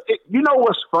 you know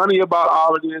what's funny about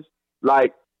all of this?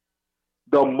 Like,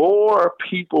 the more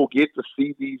people get to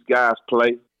see these guys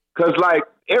play, because like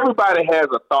everybody has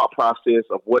a thought process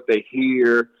of what they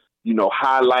hear,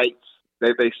 highlights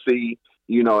that they see,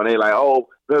 and they like, oh,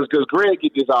 because Greg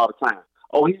get this all the time.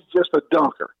 Oh, he's just a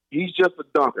dunker. He's just a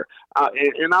dunker.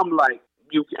 And I'm like,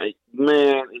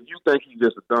 man, if you think he's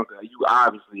just a dunker, you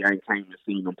obviously ain't came to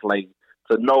see him play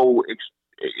to no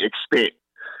extent,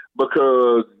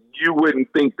 because you wouldn't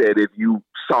think that if you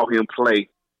saw him play,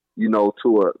 to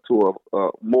a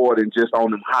more than just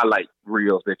on them highlight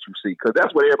reels that you see, because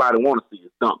that's what everybody want to see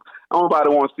is dunk. Nobody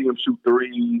want to see him shoot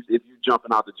threes if you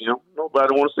jumping out the gym.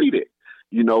 Nobody want to see that,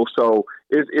 So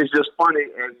it's just funny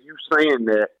as you saying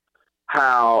that,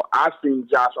 how I've seen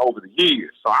Josh over the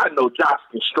years. So I know Josh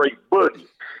can straight boogie.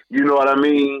 You know what I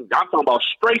mean? I'm talking about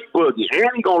straight boogie.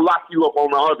 And he going to lock you up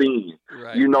on the other end.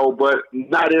 Right. But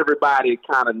not everybody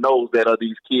kind of knows that of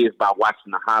these kids by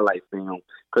watching the highlight film,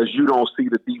 because you don't see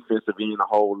the defensive end a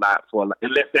whole lot,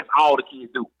 unless that's all the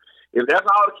kids do. If that's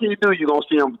all the kids do, you're going to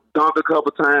see them dunk a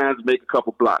couple times, make a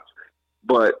couple blocks.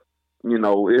 But,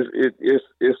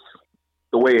 it's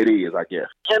the way it is, I guess.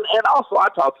 And also, I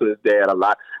talk to his dad a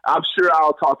lot. I'm sure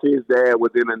I'll talk to his dad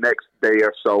within the next day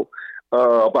or so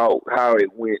about how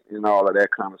it went and all of that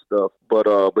kind of stuff. But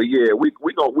yeah, we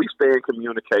stay in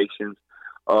communications.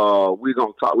 We're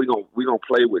gonna talk. We're gonna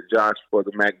play with Josh for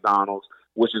the McDonald's,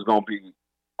 which is gonna be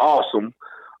awesome.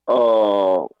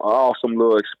 Awesome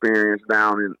little experience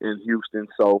down in Houston.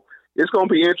 So it's gonna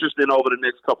be interesting over the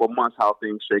next couple of months how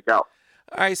things shake out.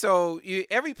 All right, so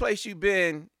every place you've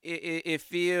been, it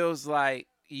feels like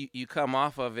you come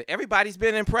off of it. Everybody's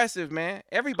been impressive, man.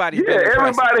 Everybody has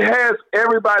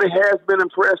been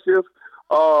impressive.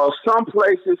 Some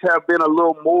places have been a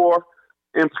little more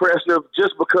impressive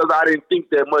just because I didn't think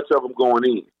that much of them going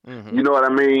in. You know what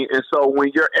I mean? And so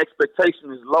when your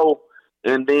expectation is low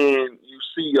and then you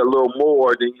see a little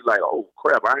more, then you're like, oh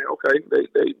crap, okay.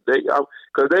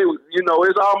 Because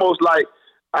it's almost like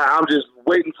I'm just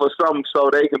waiting for something so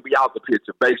they can be out the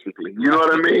picture, basically. You know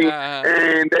what I mean?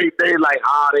 And they like,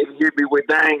 they hit me with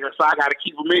dang, so I got to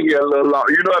keep them in here a little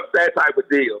longer. That type of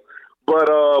deal. But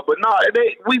no,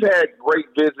 we've had great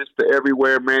visits to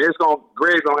everywhere, man.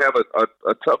 Greg's gonna have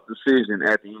a tough decision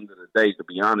at the end of the day, to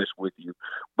be honest with you.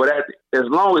 But as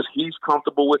long as he's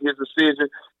comfortable with his decision,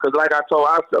 because like I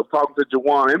was talking to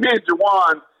Jawan, and me and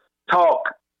Jawan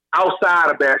talk outside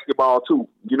of basketball too,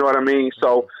 you know what I mean?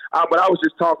 So, but I was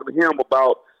just talking to him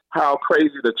about how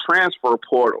crazy the transfer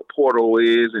portal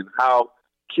is, and how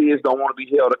kids don't want to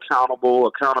be held accountable.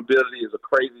 Accountability is a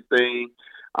crazy thing.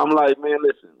 I'm like, man,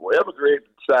 listen, wherever Greg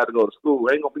decides to go to school,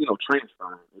 ain't gonna be no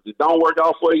transfer. If it don't work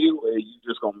out for you, you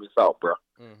just gonna miss out, bro,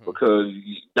 because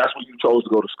that's when you chose to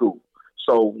go to school.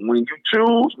 So when you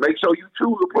choose, make sure you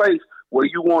choose a place where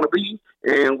you want to be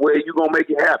and where you gonna make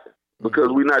it happen. Because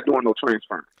we're not doing no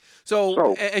transferring.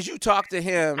 So as you talk to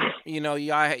him,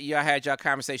 y'all had your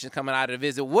conversations coming out of the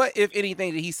visit. What, if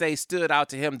anything, did he say stood out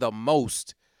to him the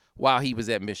most while he was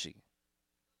at Michigan?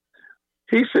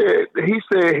 He said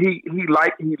he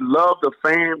loved the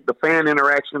fan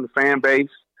interaction, the fan base,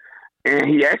 and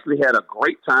he actually had a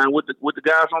great time with the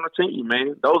guys on the team,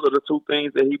 man. Those are the two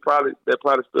things that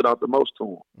probably stood out the most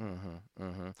to him.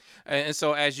 And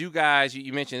so as you guys,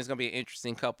 you mentioned it's going to be an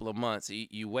interesting couple of months.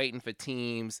 You waiting for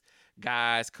teams,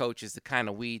 guys, coaches to kind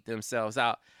of weed themselves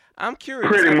out. I'm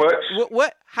curious. Pretty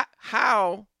much.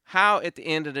 How at the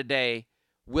end of the day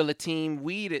will a team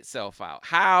weed itself out?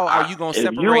 How are you going to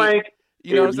separate?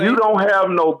 If you don't have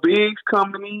no bigs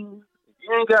coming in, if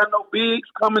you ain't got no bigs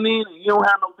coming in, and you don't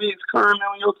have no bigs currently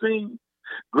on your team,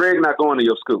 Greg not going to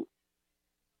your school.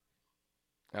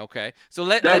 Okay, so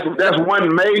that's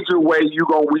one major way you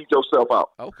gonna weed yourself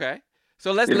out. Okay,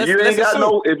 so let's if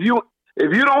you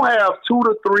don't have 2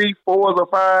 to 3 4s or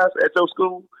 5s at your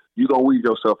school, you gonna weed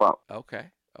yourself out. Okay,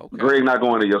 Okay. Greg not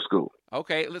going to your school.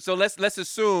 Okay, so let's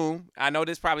assume. I know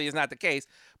this probably is not the case,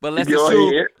 but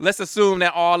let's assume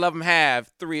that all of them have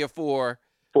 3 or 4,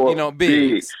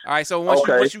 bigs. All right. So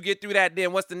once you get through that,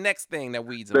 then what's the next thing that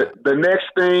weeds them out? The next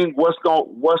thing,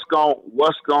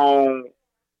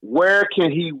 where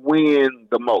can he win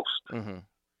the most? Mm-hmm.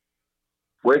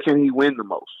 Where can he win the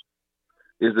most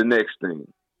is the next thing.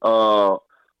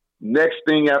 Next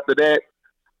thing after that,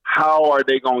 how are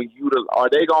they going to utilize?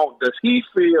 Does he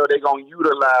feel they're going to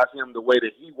utilize him the way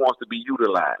that he wants to be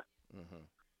utilized?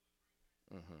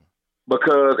 Mm-hmm. Mm-hmm.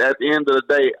 Because at the end of the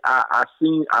day, I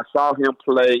saw him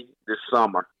play this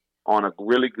summer on a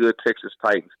really good Texas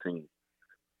Titans team,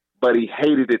 but he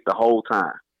hated it the whole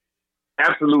time.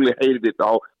 Absolutely hated it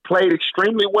played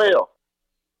extremely well,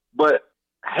 but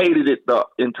hated it the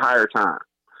entire time.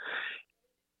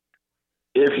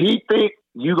 If he think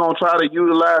you gonna try to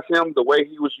utilize him the way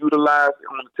he was utilized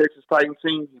on the Texas Titans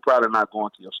team, he's probably not going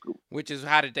to your school. Which is,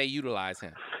 how did they utilize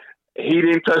him? He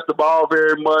didn't touch the ball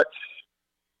very much.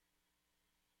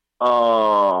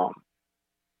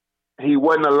 He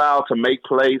wasn't allowed to make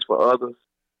plays for others.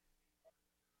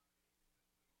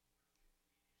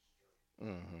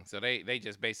 Mm-hmm. So they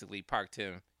just basically parked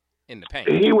him in the paint.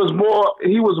 He was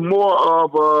more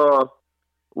of a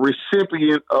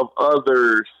recipient of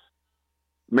others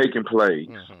making plays,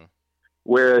 mm-hmm.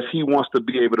 whereas he wants to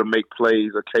be able to make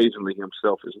plays occasionally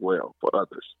himself as well for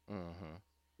others. Mm-hmm.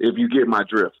 If you get my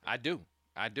drift, I do.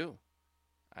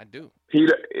 He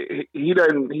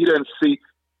doesn't see,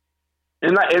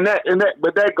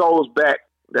 but that goes back.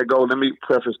 Let me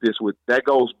preface this with that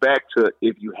goes back to,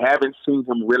 if you haven't seen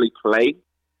him really play,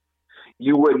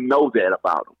 you wouldn't know that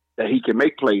about him, that he can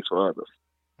make plays for others.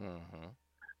 Mm-hmm.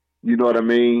 You know what I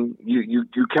mean? You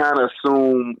kind of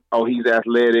assume, he's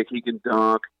athletic, he can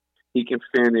dunk, he can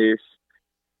finish,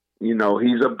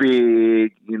 he's a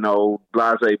big,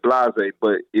 blase.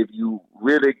 But if you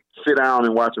really sit down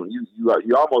and watch him,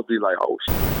 you almost be like, oh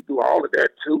shit, you do all of that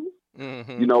too?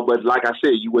 Mm-hmm. But like I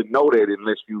said, you wouldn't know that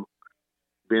unless you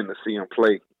been to see him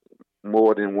play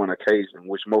more than one occasion,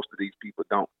 which most of these people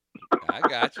don't. I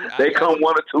got you. They come 1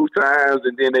 or 2 times,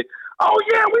 and then we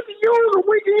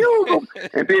can use them.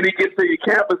 And then he gets to your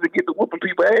campus and get to whooping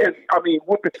people's ass.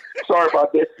 Sorry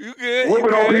about that. You good?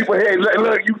 Whooping on people's head. Look,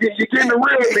 you're getting the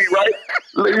real me, right?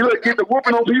 Look, get the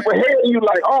whooping on people's head, and you're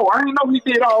like, I didn't know he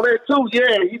did all that too.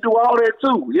 Yeah, he do all that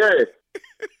too. Yeah.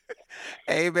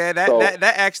 Hey man, that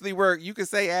actually worked. You can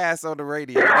say ass on the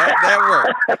radio. That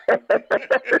worked.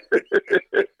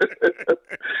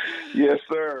 Yes,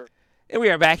 sir. And we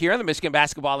are back here on the Michigan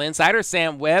Basketball Insider,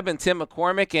 Sam Webb and Tim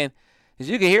McCormick. And as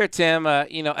you can hear, Tim,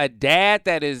 a dad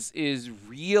that is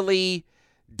really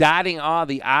dotting all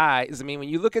the I's. I mean, when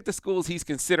you look at the schools he's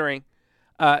considering,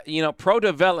 pro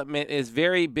development is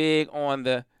very big on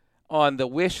the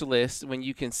wish list. When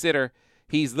you consider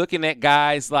he's looking at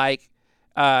guys like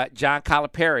John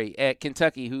Calipari at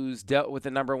Kentucky, who's dealt with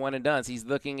the number 1 and dones. He's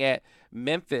looking at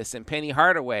Memphis and Penny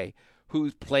Hardaway,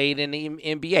 who's played in the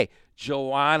NBA.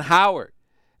 Juwan Howard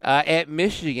at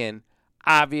Michigan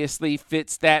obviously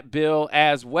fits that bill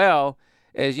as well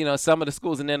as, some of the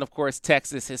schools. And then, of course,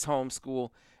 Texas, his home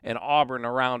school, and Auburn to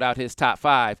round out his top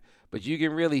 5. But you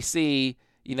can really see,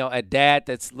 a dad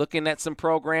that's looking at some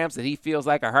programs that he feels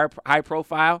like are high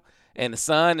profile, and the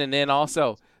son, and then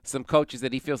also some coaches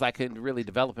that he feels like can really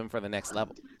develop him for the next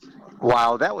level.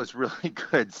 Wow, that was really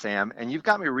good, Sam. And you've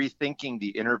got me rethinking the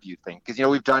interview thing. Because,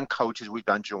 we've done coaches. We've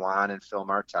done Juwan and Phil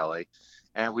Martelli.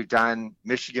 And we've done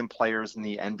Michigan players in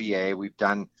the NBA. We've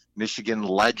done Michigan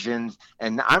legends.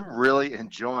 And I'm really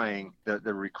enjoying the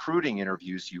recruiting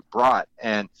interviews you brought.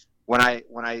 And when I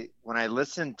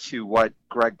listen to what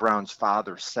Greg Brown's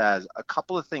father says, a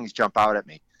couple of things jump out at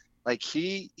me. Like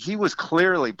he was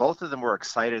clearly, both of them were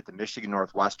excited at the Michigan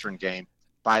Northwestern game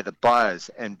by the buzz,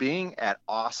 and being at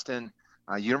Austin,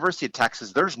 University of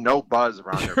Texas, there's no buzz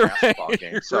around their basketball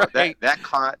game. So right. that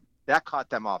caught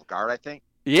them off guard, I think.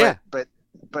 Yeah. But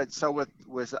so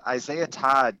with Isaiah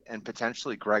Todd and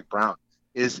potentially Greg Brown,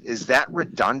 is that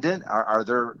redundant? Are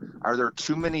there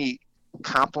too many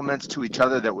compliments to each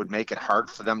other that would make it hard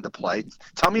for them to play?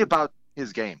 Tell me about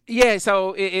his game. Yeah,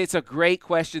 so it's a great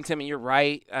question, Tim, and you're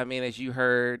right. I mean, as you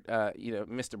heard,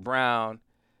 Mr. Brown,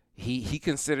 he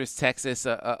considers Texas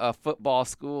a football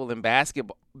school, and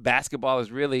basketball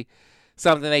is really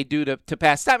something they do to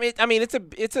pass time. I mean,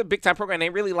 it's a big time program. They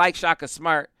really like Shaka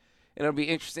Smart, and it'll be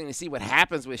interesting to see what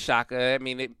happens with Shaka. I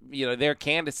mean, their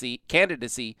candidacy,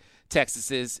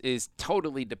 Texas is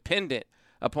totally dependent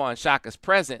upon Shaka's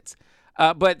presence.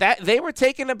 But that they were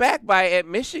taken aback by at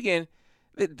Michigan.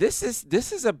 This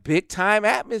is a big time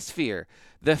atmosphere.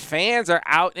 The fans are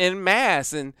out en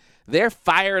masse, and they're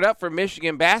fired up for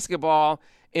Michigan basketball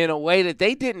in a way that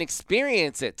they didn't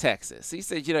experience at Texas. He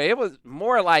said, it was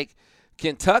more like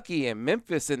Kentucky and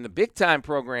Memphis and the big-time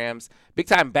programs,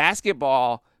 big-time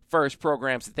basketball first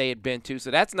programs that they had been to.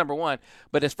 So that's number one.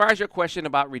 But as far as your question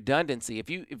about redundancy, if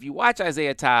you watch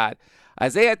Isaiah Todd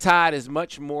is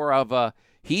much more of a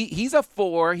he's a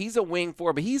 4, he's a wing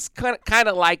 4, but he's kind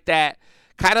of like that,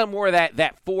 kind of more that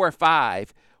 4-5,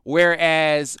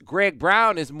 whereas Greg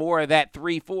Brown is more of that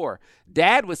 3-4.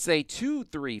 Dad would say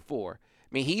 2-3-4. I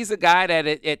mean, he's a guy that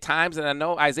at times, and I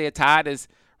know Isaiah Todd has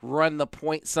run the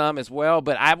point some as well,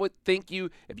 but I would think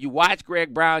if you watch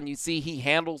Greg Brown, you see he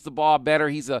handles the ball better.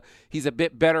 He's a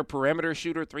bit better perimeter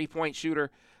shooter, 3-point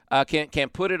shooter, can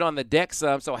put it on the deck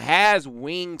some, so has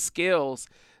wing skills.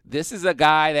 This is a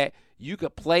guy that you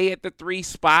could play at the 3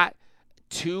 spot,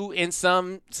 2 in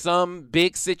some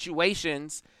big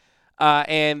situations,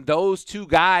 and those two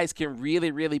guys can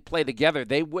really, really play together.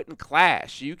 They wouldn't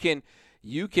clash. You can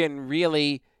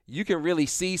really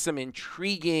see some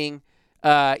intriguing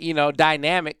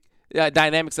dynamics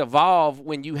evolve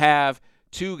when you have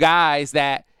two guys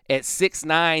that at 6'9",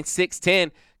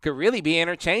 6'10" could really be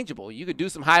interchangeable. You could do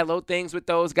some high-low things with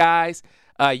those guys.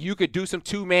 You could do some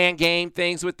two-man game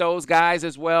things with those guys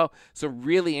as well. Some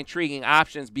really intriguing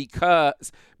options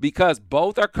because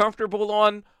both are comfortable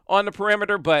on the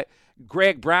perimeter, but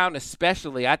Greg Brown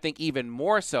especially, I think even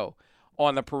more so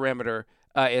on the perimeter,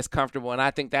 is comfortable. And I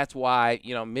think that's why,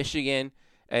 Michigan,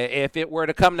 if it were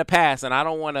to come to pass, and I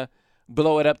don't want to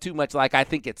blow it up too much like I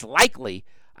think it's likely,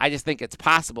 I just think it's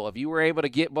possible. If you were able to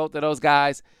get both of those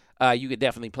guys, you could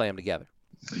definitely play them together.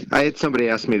 I had somebody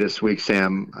ask me this week,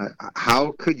 Sam,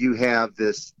 how could you have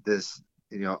this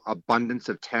abundance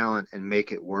of talent and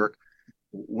make it work?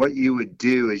 What you would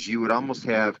do is you would almost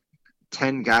have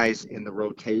 10 guys in the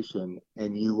rotation,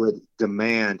 and you would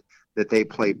demand that they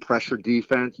play pressure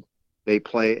defense. They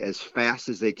play as fast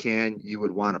as they can. You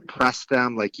would want to press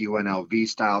them like UNLV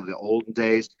style of the olden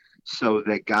days, so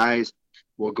that guys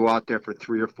will go out there for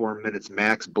 3 or 4 minutes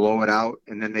max, blow it out,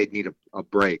 and then they'd need a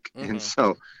break. Mm-hmm. And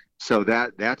so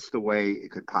that's the way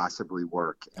it could possibly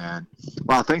work. And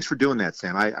wow, thanks for doing that,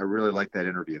 Sam. I really like that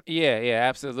interview. Yeah,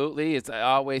 absolutely. It's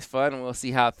always fun, and we'll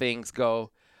see how things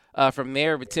go from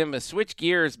there. But Tim, to switch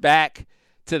gears back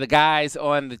to the guys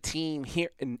on the team here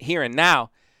and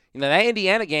now. That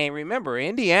Indiana game, remember,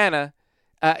 Indiana,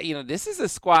 this is a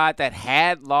squad that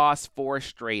had lost 4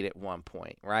 straight at one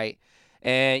point, right?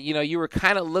 And, you were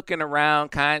kind of looking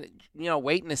around,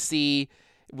 waiting to see,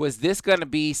 was this going to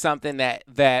be something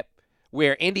that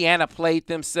where Indiana played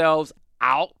themselves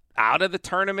out of the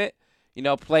tournament,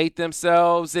 played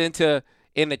themselves into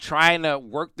trying to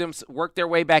work their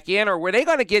way back in, or were they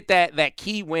going to get that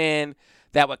key win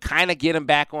that would kind of get them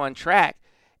back on track?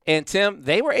 And, Tim,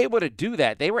 they were able to do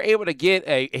that. They were able to get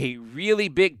a really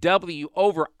big W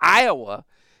over Iowa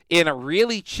in a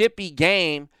really chippy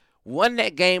game, won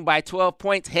that game by 12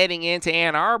 points heading into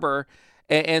Ann Arbor.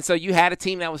 And so you had a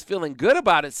team that was feeling good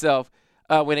about itself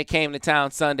when it came to town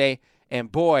Sunday.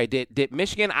 And, boy, did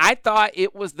Michigan – I thought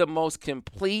it was the most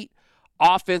complete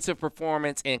offensive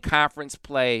performance in conference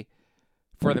play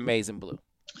for the Maize and Blue.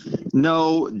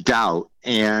 No doubt.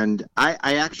 And I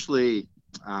actually –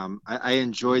 I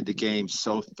enjoyed the game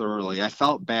so thoroughly. I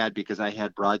felt bad because I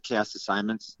had broadcast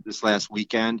assignments this last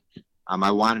weekend.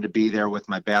 I wanted to be there with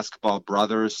my basketball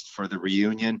brothers for the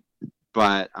reunion,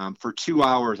 but for 2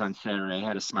 hours on Saturday, I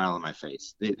had a smile on my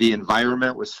face. The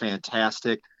environment was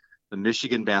fantastic. The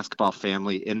Michigan basketball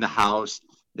family in the house.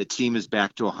 The team is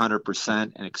back to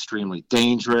 100% and extremely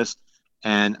dangerous.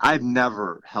 And I've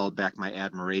never held back my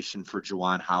admiration for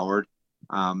Juwan Howard.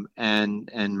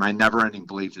 And my never-ending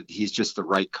belief that he's just the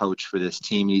right coach for this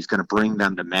team. He's going to bring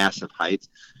them to massive heights.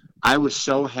 I was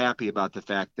so happy about the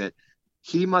fact that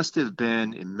he must have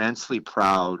been immensely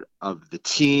proud of the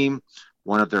team,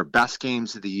 one of their best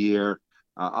games of the year,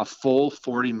 a full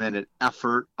 40-minute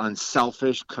effort,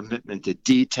 unselfish commitment to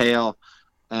detail.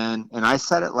 And I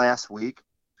said it last week,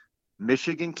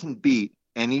 Michigan can beat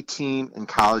any team in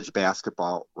college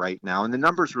basketball right now. And the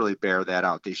numbers really bear that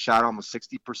out. They shot almost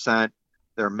 60%.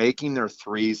 They're making their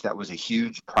threes. That was a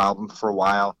huge problem for a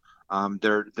while.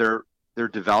 They're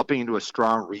developing into a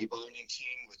strong rebounding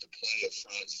team with the play of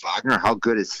Franz Wagner. How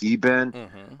good has he been?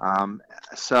 Mm-hmm.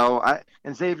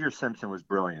 And Xavier Simpson was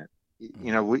brilliant.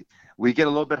 We get a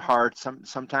little bit hard.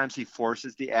 Sometimes he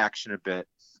forces the action a bit,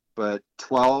 but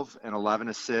 12 and 11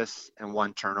 assists and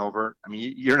 1 turnover. I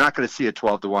mean, you're not going to see a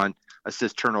 12-to-1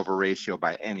 assist turnover ratio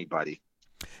by anybody.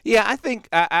 Yeah, I think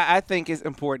it's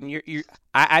important.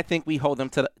 I think we hold him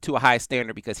to a high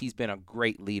standard because he's been a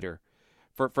great leader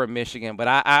for Michigan. But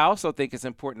I also think it's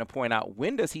important to point out,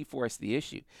 when does he force the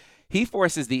issue? He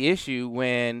forces the issue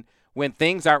when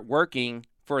things aren't working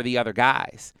for the other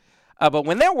guys. But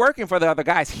when they're working for the other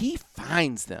guys, he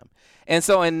finds them. And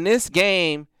so in this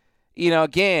game,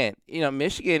 again,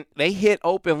 Michigan, they hit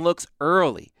open looks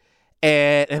early,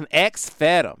 and X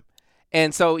fed them.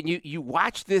 And so you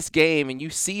watch this game and you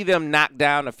see them knock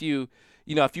down a few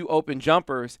open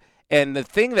jumpers. And the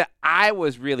thing that I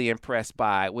was really impressed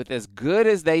by, with as good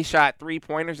as they shot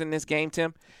 3-pointers in this game,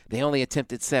 Tim, they only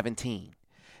attempted 17.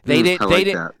 They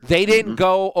didn't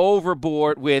go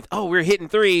overboard with, we're hitting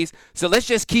threes, so let's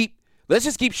just keep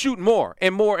shooting more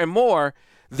and more and more.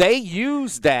 They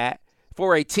used that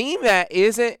for a team that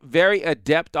isn't very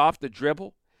adept off the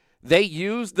dribble. They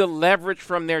used the leverage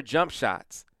from their jump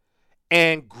shots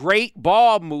and great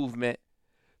ball movement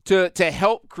to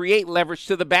help create leverage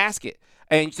to the basket.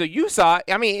 And so you saw,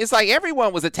 it's like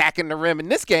everyone was attacking the rim in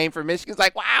this game for Michigan. It's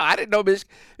like, wow, I didn't know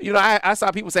Michigan. I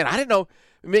saw people saying, I didn't know,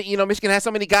 Michigan has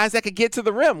so many guys that could get to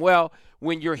the rim. Well,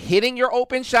 when you're hitting your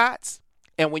open shots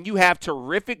and when you have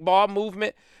terrific ball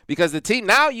movement, because the team,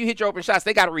 now you hit your open shots,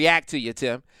 they got to react to you,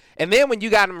 Tim. And then when you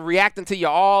got them reacting to you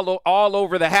all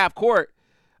over the half court,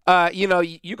 you're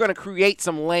going to create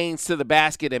some lanes to the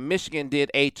basket. And Michigan did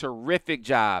a terrific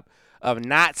job of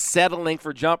not settling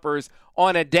for jumpers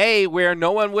on a day where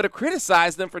no one would have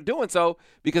criticized them for doing so,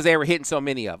 because they were hitting so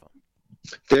many of them.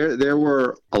 There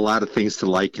were a lot of things to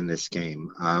like in this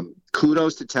game.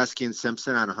 Kudos to Teske and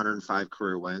Simpson on 105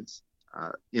 career wins.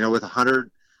 With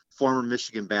 100 former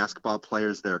Michigan basketball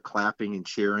players that are clapping and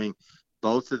cheering,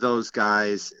 both of those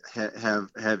guys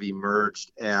have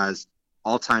emerged as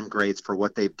all-time greats for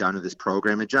what they've done to this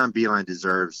program. And John Beilein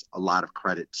deserves a lot of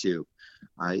credit too.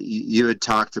 You had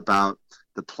talked about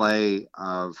the play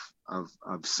of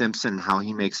Simpson, how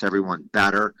he makes everyone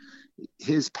better.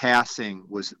 His passing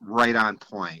was right on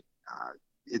point.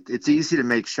 It's easy to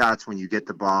make shots when you get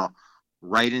the ball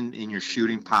right in your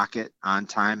shooting pocket on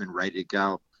time and ready to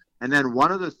go. And then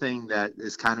one other thing that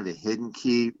is kind of a hidden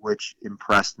key, which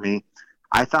impressed me,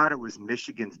 I thought it was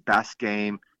Michigan's best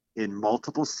game in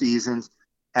multiple seasons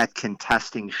at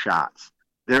contesting shots.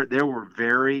 There were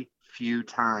very few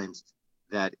times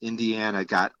that Indiana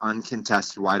got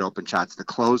uncontested wide open shots. The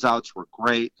closeouts were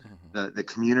great. The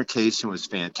communication was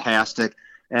fantastic.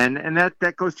 And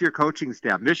that goes to your coaching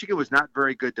staff. Michigan was not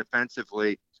very good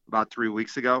defensively about 3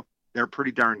 weeks ago. They're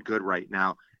pretty darn good right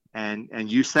now. And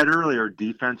you said earlier,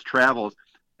 defense travels,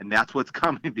 and that's what's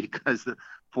coming, because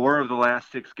 4 of the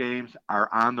last 6 games are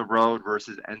on the road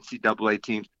versus NCAA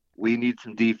teams. We need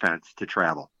some defense to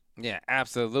travel. Yeah,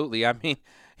 absolutely.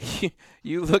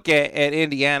 You look at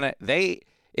Indiana, it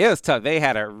was tough. They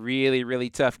had a really, really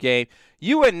tough game.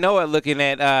 You wouldn't know it looking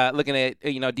at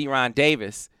De'Ron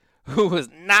Davis, who was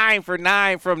 9 for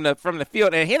 9 from the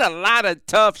field and hit a lot of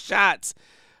tough shots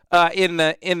in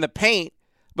the paint.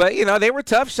 But they were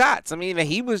tough shots.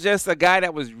 He was just a guy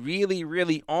that was really,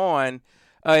 really on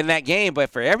in that game. But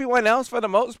for everyone else, for the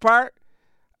most part,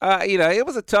 it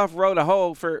was a tough road to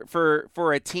hoe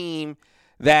for a team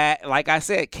that, like I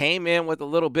said, came in with a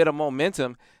little bit of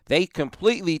momentum. They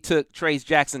completely took Trayce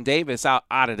Jackson-Davis out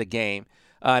of the game.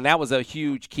 And that was a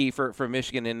huge key for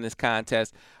Michigan in this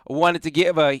contest. I wanted to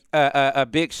give a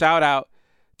big shout-out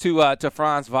to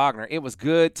Franz Wagner. It was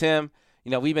good, Tim.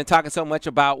 We've been talking so much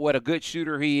about what a good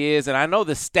shooter he is, and I know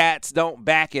the stats don't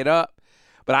back it up,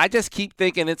 but I just keep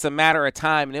thinking it's a matter of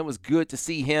time, and it was good to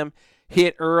see him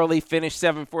hit early, finish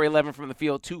 7 for 11 from the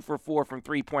field, 2 for 4 from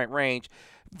three-point range.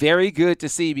 Very good to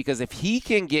see, because if he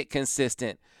can get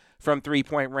consistent from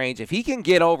three-point range, if he can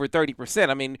get over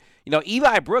 30%,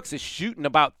 Eli Brooks is shooting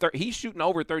he's shooting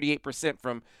over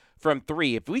 38% from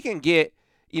three. If we can get,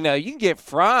 you can get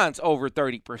Franz over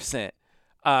 30%.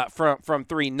 From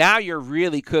three. Now you're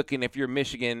really cooking if you're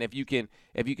Michigan, if you can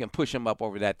push them up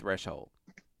over that threshold.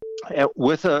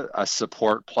 With a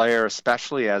support player,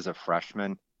 especially as a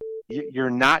freshman, you're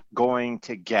not going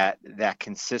to get that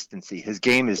consistency. His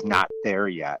game is not there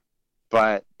yet.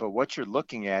 But what you're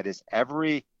looking at is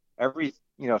every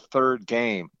third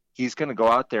game, he's going to go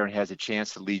out there and has a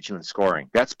chance to lead you in scoring.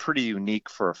 That's pretty unique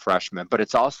for a freshman, but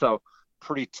it's also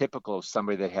pretty typical of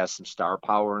somebody that has some star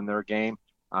power in their game.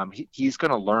 He's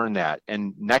going to learn that.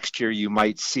 And next year you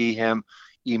might see him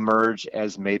emerge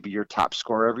as maybe your top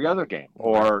scorer every other game,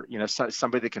 or,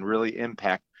 somebody that can really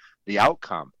impact the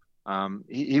outcome.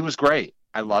 He was great.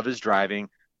 I love his driving,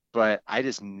 but I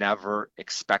just never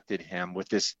expected him with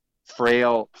this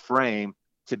frail frame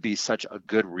to be such a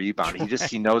good rebounder.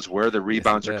 He knows where the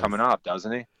rebounds are coming off,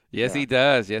 doesn't he? Yes, he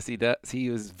does. Yes, he does. He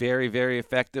was very, very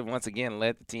effective. Once again,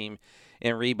 led the team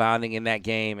in rebounding in that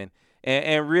game.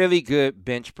 and really good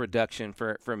bench production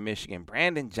for Michigan.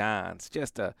 Brandon Johns,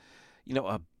 just a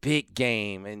big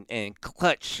game and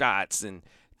clutch shots and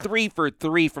 3 for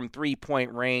 3 from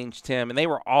 3-point range, Tim, and they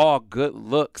were all good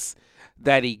looks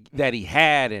that he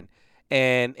had,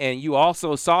 and you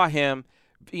also saw him,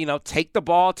 take the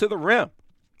ball to the rim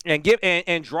and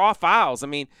and draw fouls. I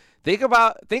mean, think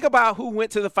about who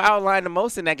went to the foul line the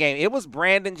most in that game. It was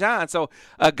Brandon Johns. So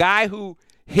a guy who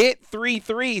hit 3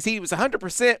 threes. He was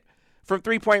 100% from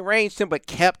 3-point range, Tim, but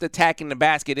kept attacking the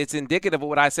basket. It's indicative of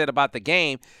what I said about the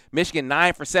game. Michigan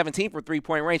 9 for 17 from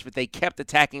 3-point range, but they kept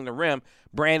attacking the rim.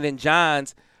 Brandon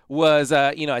Johns was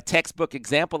a textbook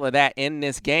example of that in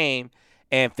this game,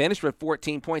 and finished with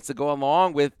 14 points to go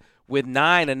along with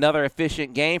 9. Another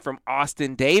efficient game from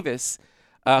Austin Davis,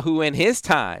 who in his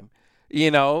time,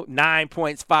 9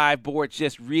 points, 5 boards,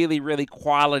 just really, really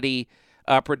quality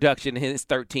production in his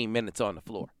 13 minutes on the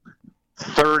floor.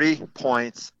 30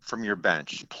 points from your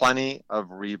bench, plenty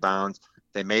of rebounds.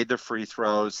 They made their free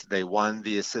throws. They won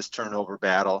the assist turnover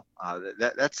battle.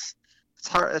 It's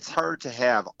hard. It's hard to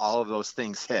have all of those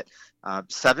things hit.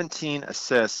 17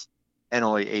 assists and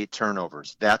only 8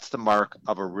 turnovers. That's the mark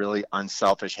of a really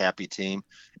unselfish, happy team.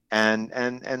 And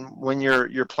when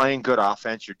you're playing good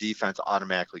offense, your defense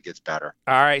automatically gets better.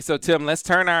 All right, so Tim, let's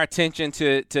turn our attention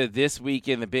to this week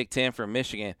in the Big Ten for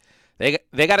Michigan. They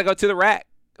got to go to the rack.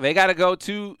 They got to go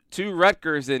to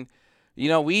Rutgers, and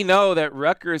we know that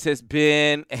Rutgers has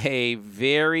been a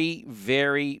very,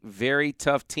 very, very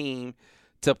tough team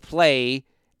to play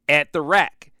at the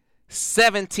rack.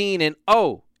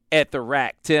 17-0 at the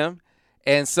rack, Tim,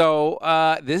 and so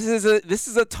this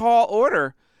is a tall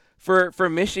order for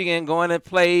Michigan going to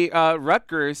play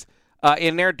Rutgers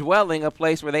in their dwelling, a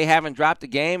place where they haven't dropped a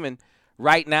game, and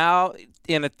right now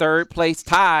in a third place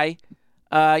tie,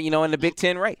 in the Big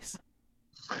Ten race.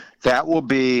 That will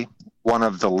be one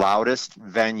of the loudest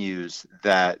venues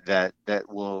that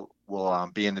will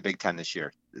be in the Big Ten this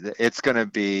year. It's going to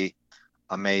be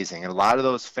amazing. And a lot of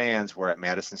those fans were at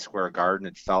Madison Square Garden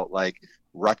and felt like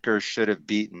Rutgers should have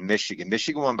beaten Michigan.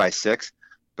 Michigan won by 6,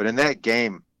 but in that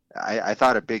game, I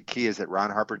thought a big key is that Ron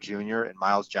Harper Jr. and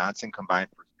Miles Johnson combined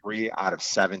for 3 out of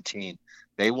 17.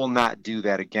 They will not do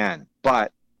that again.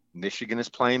 But Michigan is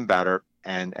playing better,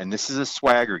 and this is a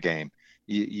swagger game.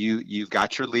 You've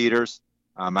got your leaders.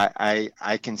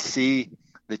 I can see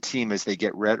the team as they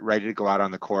get ready to go out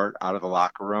on the court, out of the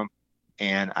locker room,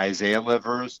 and Isaiah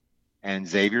Livers and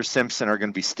Xavier Simpson are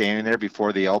going to be standing there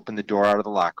before they open the door out of the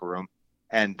locker room,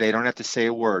 and they don't have to say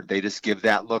a word. They just give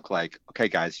that look like, okay,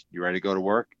 guys, you ready to go to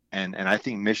work? And I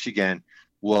think Michigan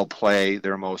will play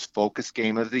their most focused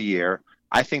game of the year.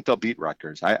 I think they'll beat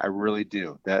Rutgers. I really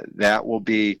do. That will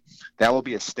be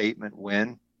a statement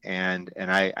win. And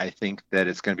I think that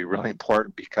it's going to be really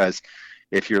important, because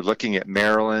if you're looking at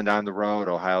Maryland on the road,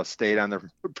 Ohio State on the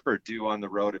road, Purdue on the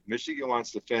road, if Michigan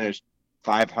wants to finish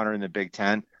 500 in the Big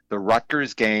Ten, the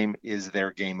Rutgers game is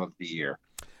their game of the year.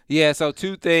 Yeah, so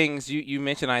 2 things. You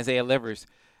mentioned Isaiah Livers.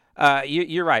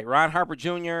 You're right. Ron Harper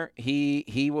Jr.,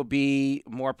 he will be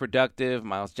more productive.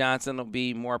 Miles Johnson will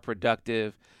be more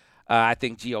productive. I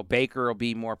think Geo Baker will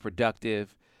be more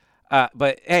productive.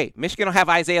 But, hey, Michigan will have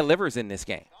Isaiah Livers in this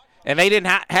game. And they didn't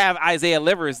have Isaiah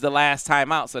Livers the last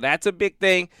time out. So that's a big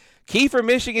thing. Key for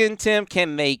Michigan, Tim,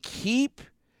 can they keep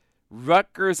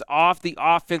Rutgers off the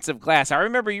offensive glass? I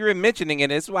remember you were mentioning it.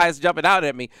 This is why it's jumping out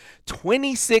at me.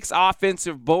 26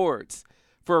 offensive boards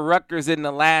for Rutgers in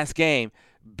the last game.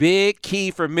 Big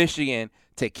key for Michigan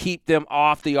to keep them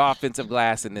off the offensive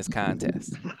glass in this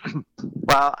contest.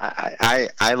 Well,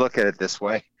 I look at it this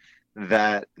way,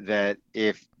 that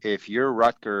if you're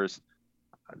Rutgers,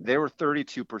 they were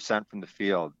 32% from the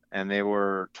field and they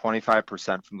were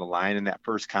 25% from the line in that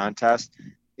first contest.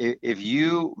 If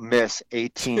you miss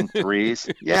 18 threes,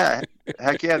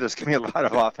 heck yeah, there's going to be a lot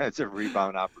of offensive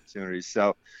rebound opportunities.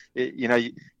 So,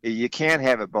 you can't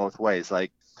have it both ways.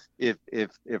 Like, if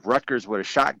Rutgers would have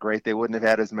shot great, they wouldn't have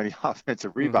had as many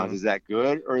offensive rebounds. Mm-hmm. Is that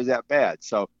good or is that bad?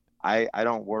 So I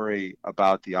don't worry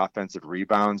about the offensive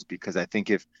rebounds, because I think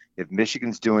if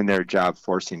Michigan's doing their job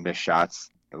forcing missed shots,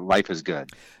 life is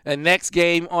good. The next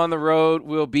game on the road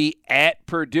will be at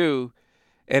Purdue.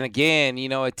 And again,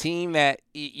 a team that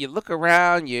you look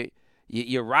around,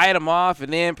 you write them off,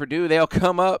 and then Purdue, they'll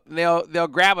come up, and they'll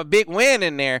grab a big win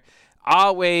in there.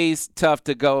 Always tough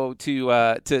to go to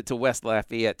West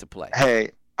Lafayette to play.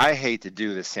 Hey, I hate to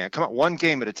do this, Sam. Come on, one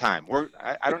game at a time.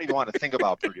 I don't even want to think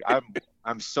about Purdue.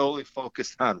 I'm solely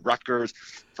focused on Rutgers.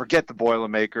 Forget the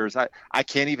Boilermakers. I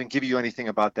can't even give you anything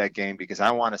about that game, because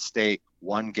I want to stay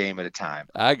one game at a time.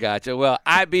 I gotcha. Well,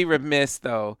 I'd be remiss,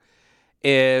 though,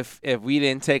 if we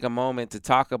didn't take a moment to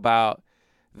talk about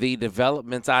the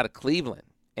developments out of Cleveland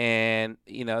and,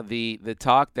 the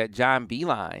talk that John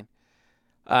Beilein,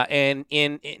 and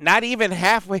in not even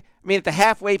halfway, at the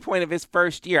halfway point of his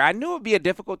first year, I knew it would be a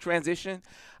difficult transition.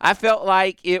 I felt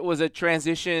like it was a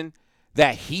transition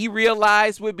that he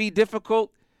realized would be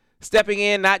difficult, stepping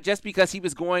in not just because he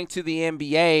was going to the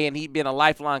NBA and he'd been a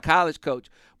lifelong college coach,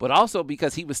 but also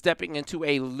because he was stepping into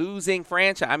a losing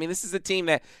franchise. This is a team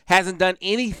that hasn't done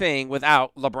anything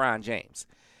without LeBron James.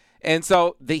 And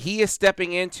so he is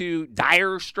stepping into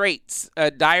dire straits,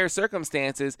 dire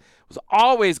circumstances. It was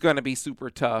always going to be super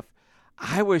tough.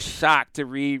 I was shocked to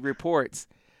read reports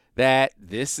that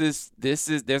there's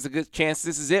a good chance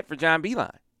this is it for John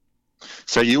Beilein.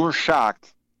 So you were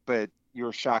shocked, but you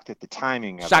were shocked at the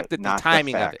timing of it. Shocked at the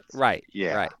timing of it. Right.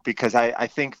 Yeah. Right. Because I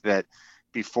think that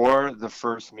before the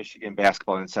first Michigan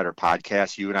Basketball Insider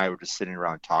podcast, you and I were just sitting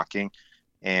around talking.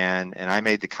 And I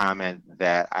made the comment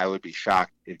that I would be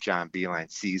shocked if John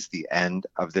Beilein sees the end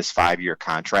of this 5-year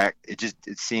contract. It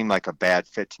seemed like a bad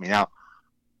fit to me. Now,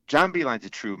 John Beilein's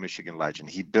a true Michigan legend.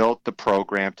 He built the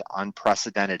program to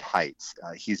unprecedented heights.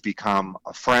 He's become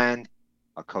a friend,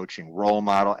 a coaching role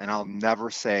model, and I'll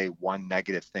never say one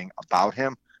negative thing about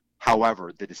him.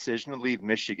 However, the decision to leave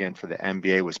Michigan for the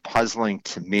NBA was puzzling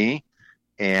to me.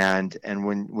 And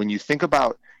when you think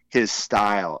about his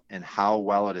style and how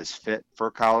well it is fit for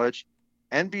college,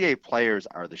 NBA players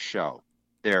are the show.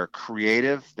 They're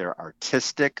creative, they're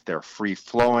artistic, they're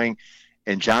free-flowing,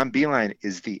 and John Beilein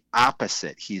is the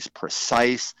opposite. He's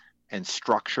precise and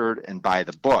structured and by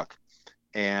the book.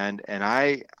 And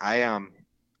I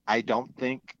don't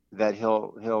think that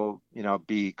he'll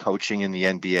be coaching in the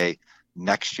NBA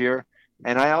next year.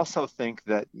 And I also think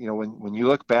that, when you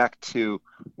look back to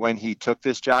when he took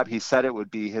this job, he said it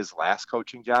would be his last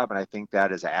coaching job, and I think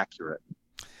that is accurate.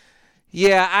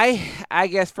 Yeah, I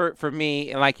guess for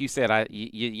me, and like you said,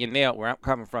 you nailed where I'm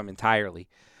coming from entirely.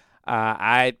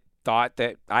 I thought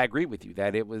that I agree with you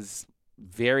that it was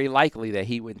very likely that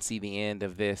he wouldn't see the end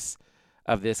of this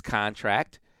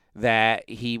contract, that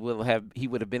he would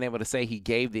have been able to say he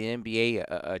gave the NBA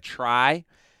a try.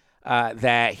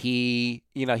 That he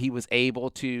was able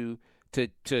to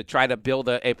try to build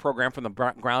a program from the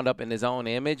ground up in his own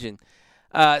image,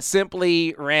 and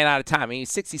simply ran out of time.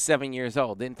 He's 67 years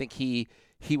old. Didn't think he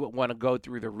would want to go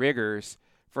through the rigors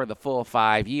for the full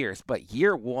 5 years. But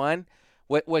year one,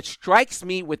 what strikes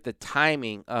me with the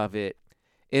timing of it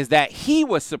is that he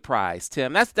was surprised,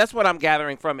 Tim. That's what I'm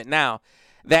gathering from it now,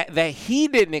 that he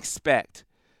didn't expect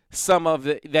some of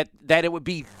that it would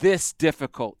be this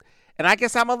difficult. And I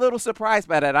guess I'm a little surprised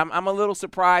by that. I'm a little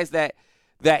surprised that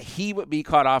he would be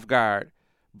caught off guard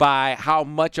by how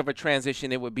much of a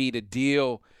transition it would be to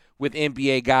deal with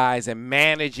NBA guys and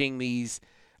managing these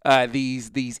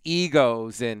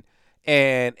egos and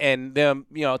them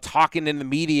talking in the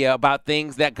media about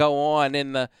things that go on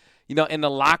in the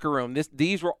locker room.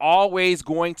 These were always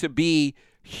going to be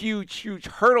huge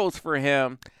hurdles for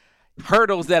him,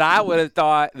 hurdles that I would have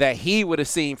thought that he would have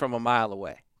seen from a mile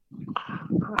away.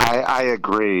 I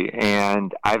agree,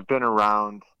 and I've been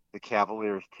around the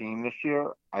Cavaliers team this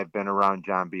year. I've been around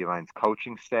John Beilein's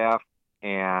coaching staff,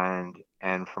 and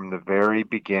from the very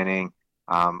beginning,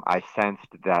 I sensed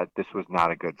that this was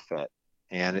not a good fit,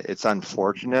 and it's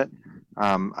unfortunate.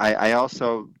 I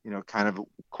also, kind of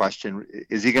question: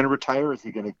 is he going to retire? Is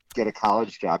he going to get a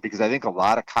college job? Because I think a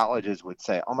lot of colleges would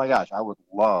say, "Oh my gosh, I would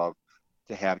love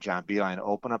to have John Beilein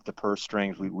open up the purse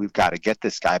strings. We've got to get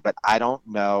this guy," but I don't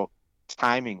know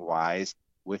timing-wise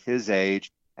with his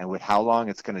age and with how long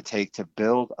it's going to take to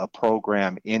build a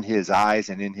program in his eyes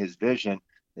and in his vision.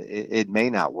 It may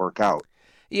not work out.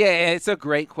 Yeah, it's a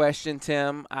great question,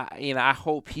 Tim. I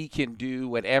hope he can do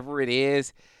whatever it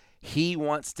is he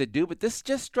wants to do. But this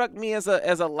just struck me as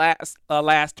a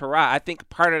last hurrah. I think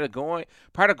part of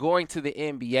going to the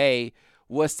NBA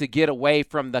was to get away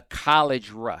from the college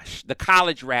rush, the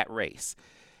college rat race.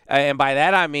 And by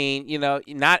that I mean, you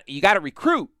got to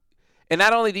recruit. And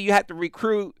not only do you have to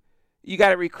recruit, you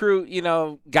got to recruit,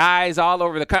 guys all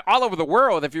over the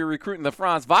world if you're recruiting the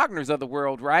Franz Wagners of the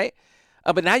world, right?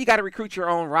 But now you got to recruit your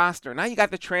own roster. Now you got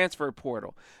the transfer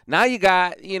portal. Now you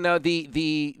got,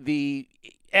 the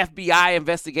FBI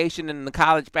investigation in the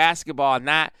college basketball,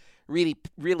 not really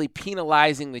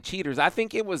penalizing the cheaters. I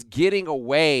think it was getting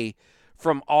away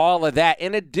from all of that,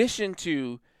 in addition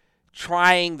to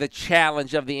trying the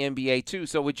challenge of the NBA too.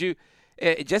 So would you,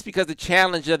 just because the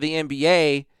challenge of the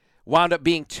NBA wound up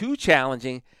being too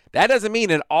challenging, that doesn't mean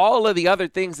that all of the other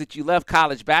things that you left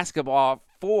college basketball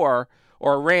for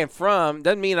or ran from,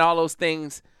 doesn't mean all those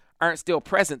things aren't still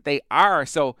present. They are.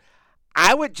 So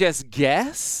I would just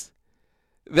guess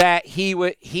that he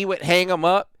would hang them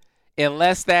up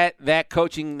unless that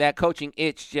coaching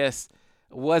itch just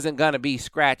wasn't going to be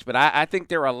scratched. But I think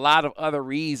there are a lot of other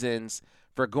reasons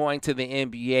for going to the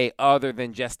NBA other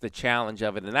than just the challenge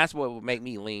of it, and that's what would make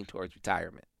me lean towards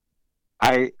retirement.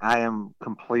 I am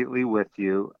completely with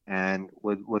you, and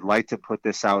would like to put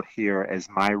this out here as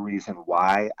my reason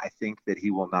why I think that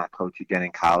he will not coach again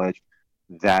in college,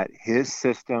 that his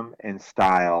system and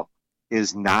style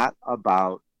is not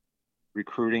about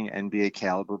recruiting NBA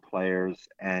caliber players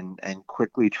and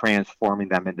quickly transforming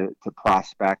them into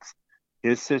prospects.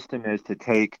 His system is to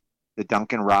take the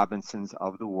Duncan Robinsons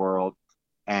of the world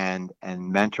and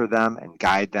mentor them and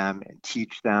guide them and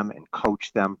teach them and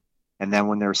coach them. And then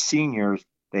when they're seniors,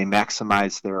 they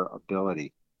maximize their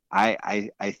ability. I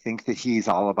think that he's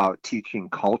all about teaching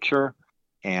culture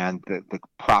and the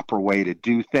proper way to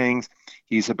do things.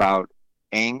 He's about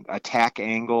attack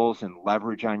angles and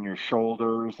leverage on your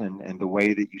shoulders and the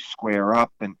way that you square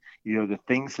up and, the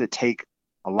things that take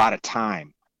a lot of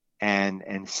time.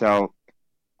 And so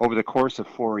over the course of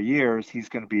 4 years, he's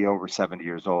going to be over 70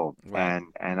 years old. Right.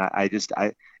 And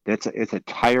it's a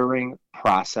tiring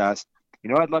process.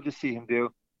 I'd love to see him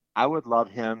do? I would love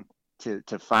him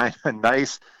to find a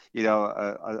nice,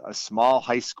 a small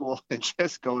high school and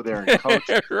just go there and coach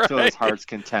right. So his heart's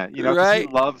content. Right.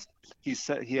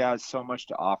 He has so much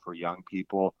to offer young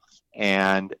people,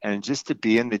 and just to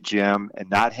be in the gym and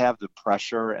not have the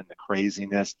pressure and the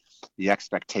craziness, the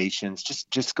expectations.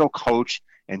 Just go coach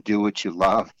and do what you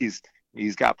love.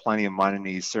 He's got plenty of money, and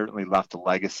he's certainly left a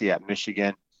legacy at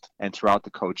Michigan and throughout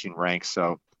the coaching ranks.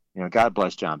 So, God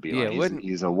bless John Beilein. Yeah,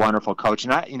 he's a wonderful coach.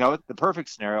 And the perfect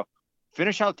scenario,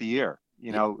 finish out the year,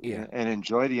 and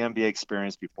enjoy the NBA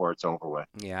experience before it's over with.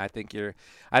 Yeah, I think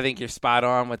you're spot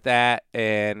on with that.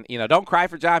 And, don't cry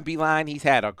for John Beilein. He's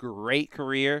had a great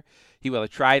career. He will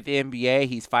have tried the NBA.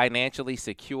 He's financially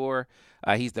secure.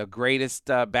 He's the greatest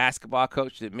basketball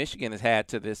coach that Michigan has had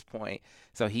to this point.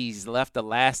 So he's left a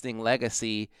lasting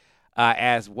legacy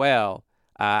as well.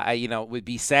 It would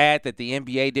be sad that the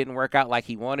NBA didn't work out like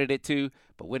he wanted it to,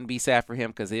 but wouldn't be sad for him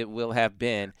because it will have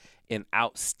been an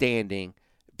outstanding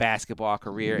basketball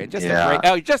career and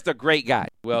just a great guy.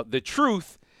 Well, the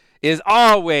truth is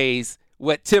always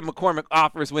what Tim McCormick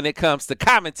offers when it comes to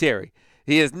commentary.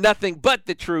 He is nothing but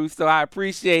the truth, so I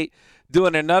appreciate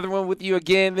doing another one with you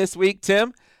again this week,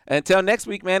 Tim. Until next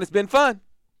week, man, it's been fun.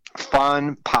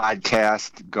 Fun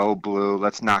podcast. Go Blue.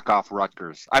 Let's knock off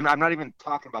Rutgers. I'm not even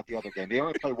talking about the other game. They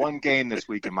only play one game this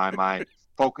week in my mind.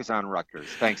 Focus on Rutgers.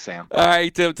 Thanks, Sam. All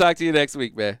right, Tim. Talk to you next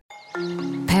week, man.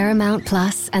 Paramount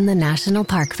Plus and the National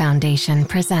Park Foundation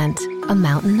present A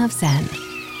Mountain of Zen.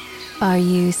 Are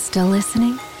you still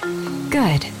listening?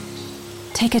 Good.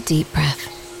 Take a deep breath.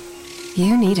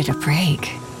 You needed a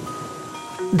break.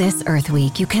 This Earth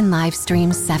Week, you can live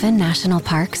stream 7 national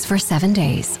parks for 7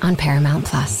 days on Paramount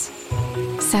Plus.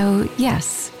 So,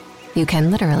 yes, you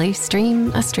can literally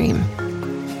stream a stream.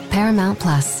 Paramount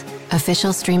Plus,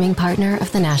 official streaming partner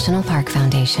of the National Park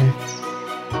Foundation.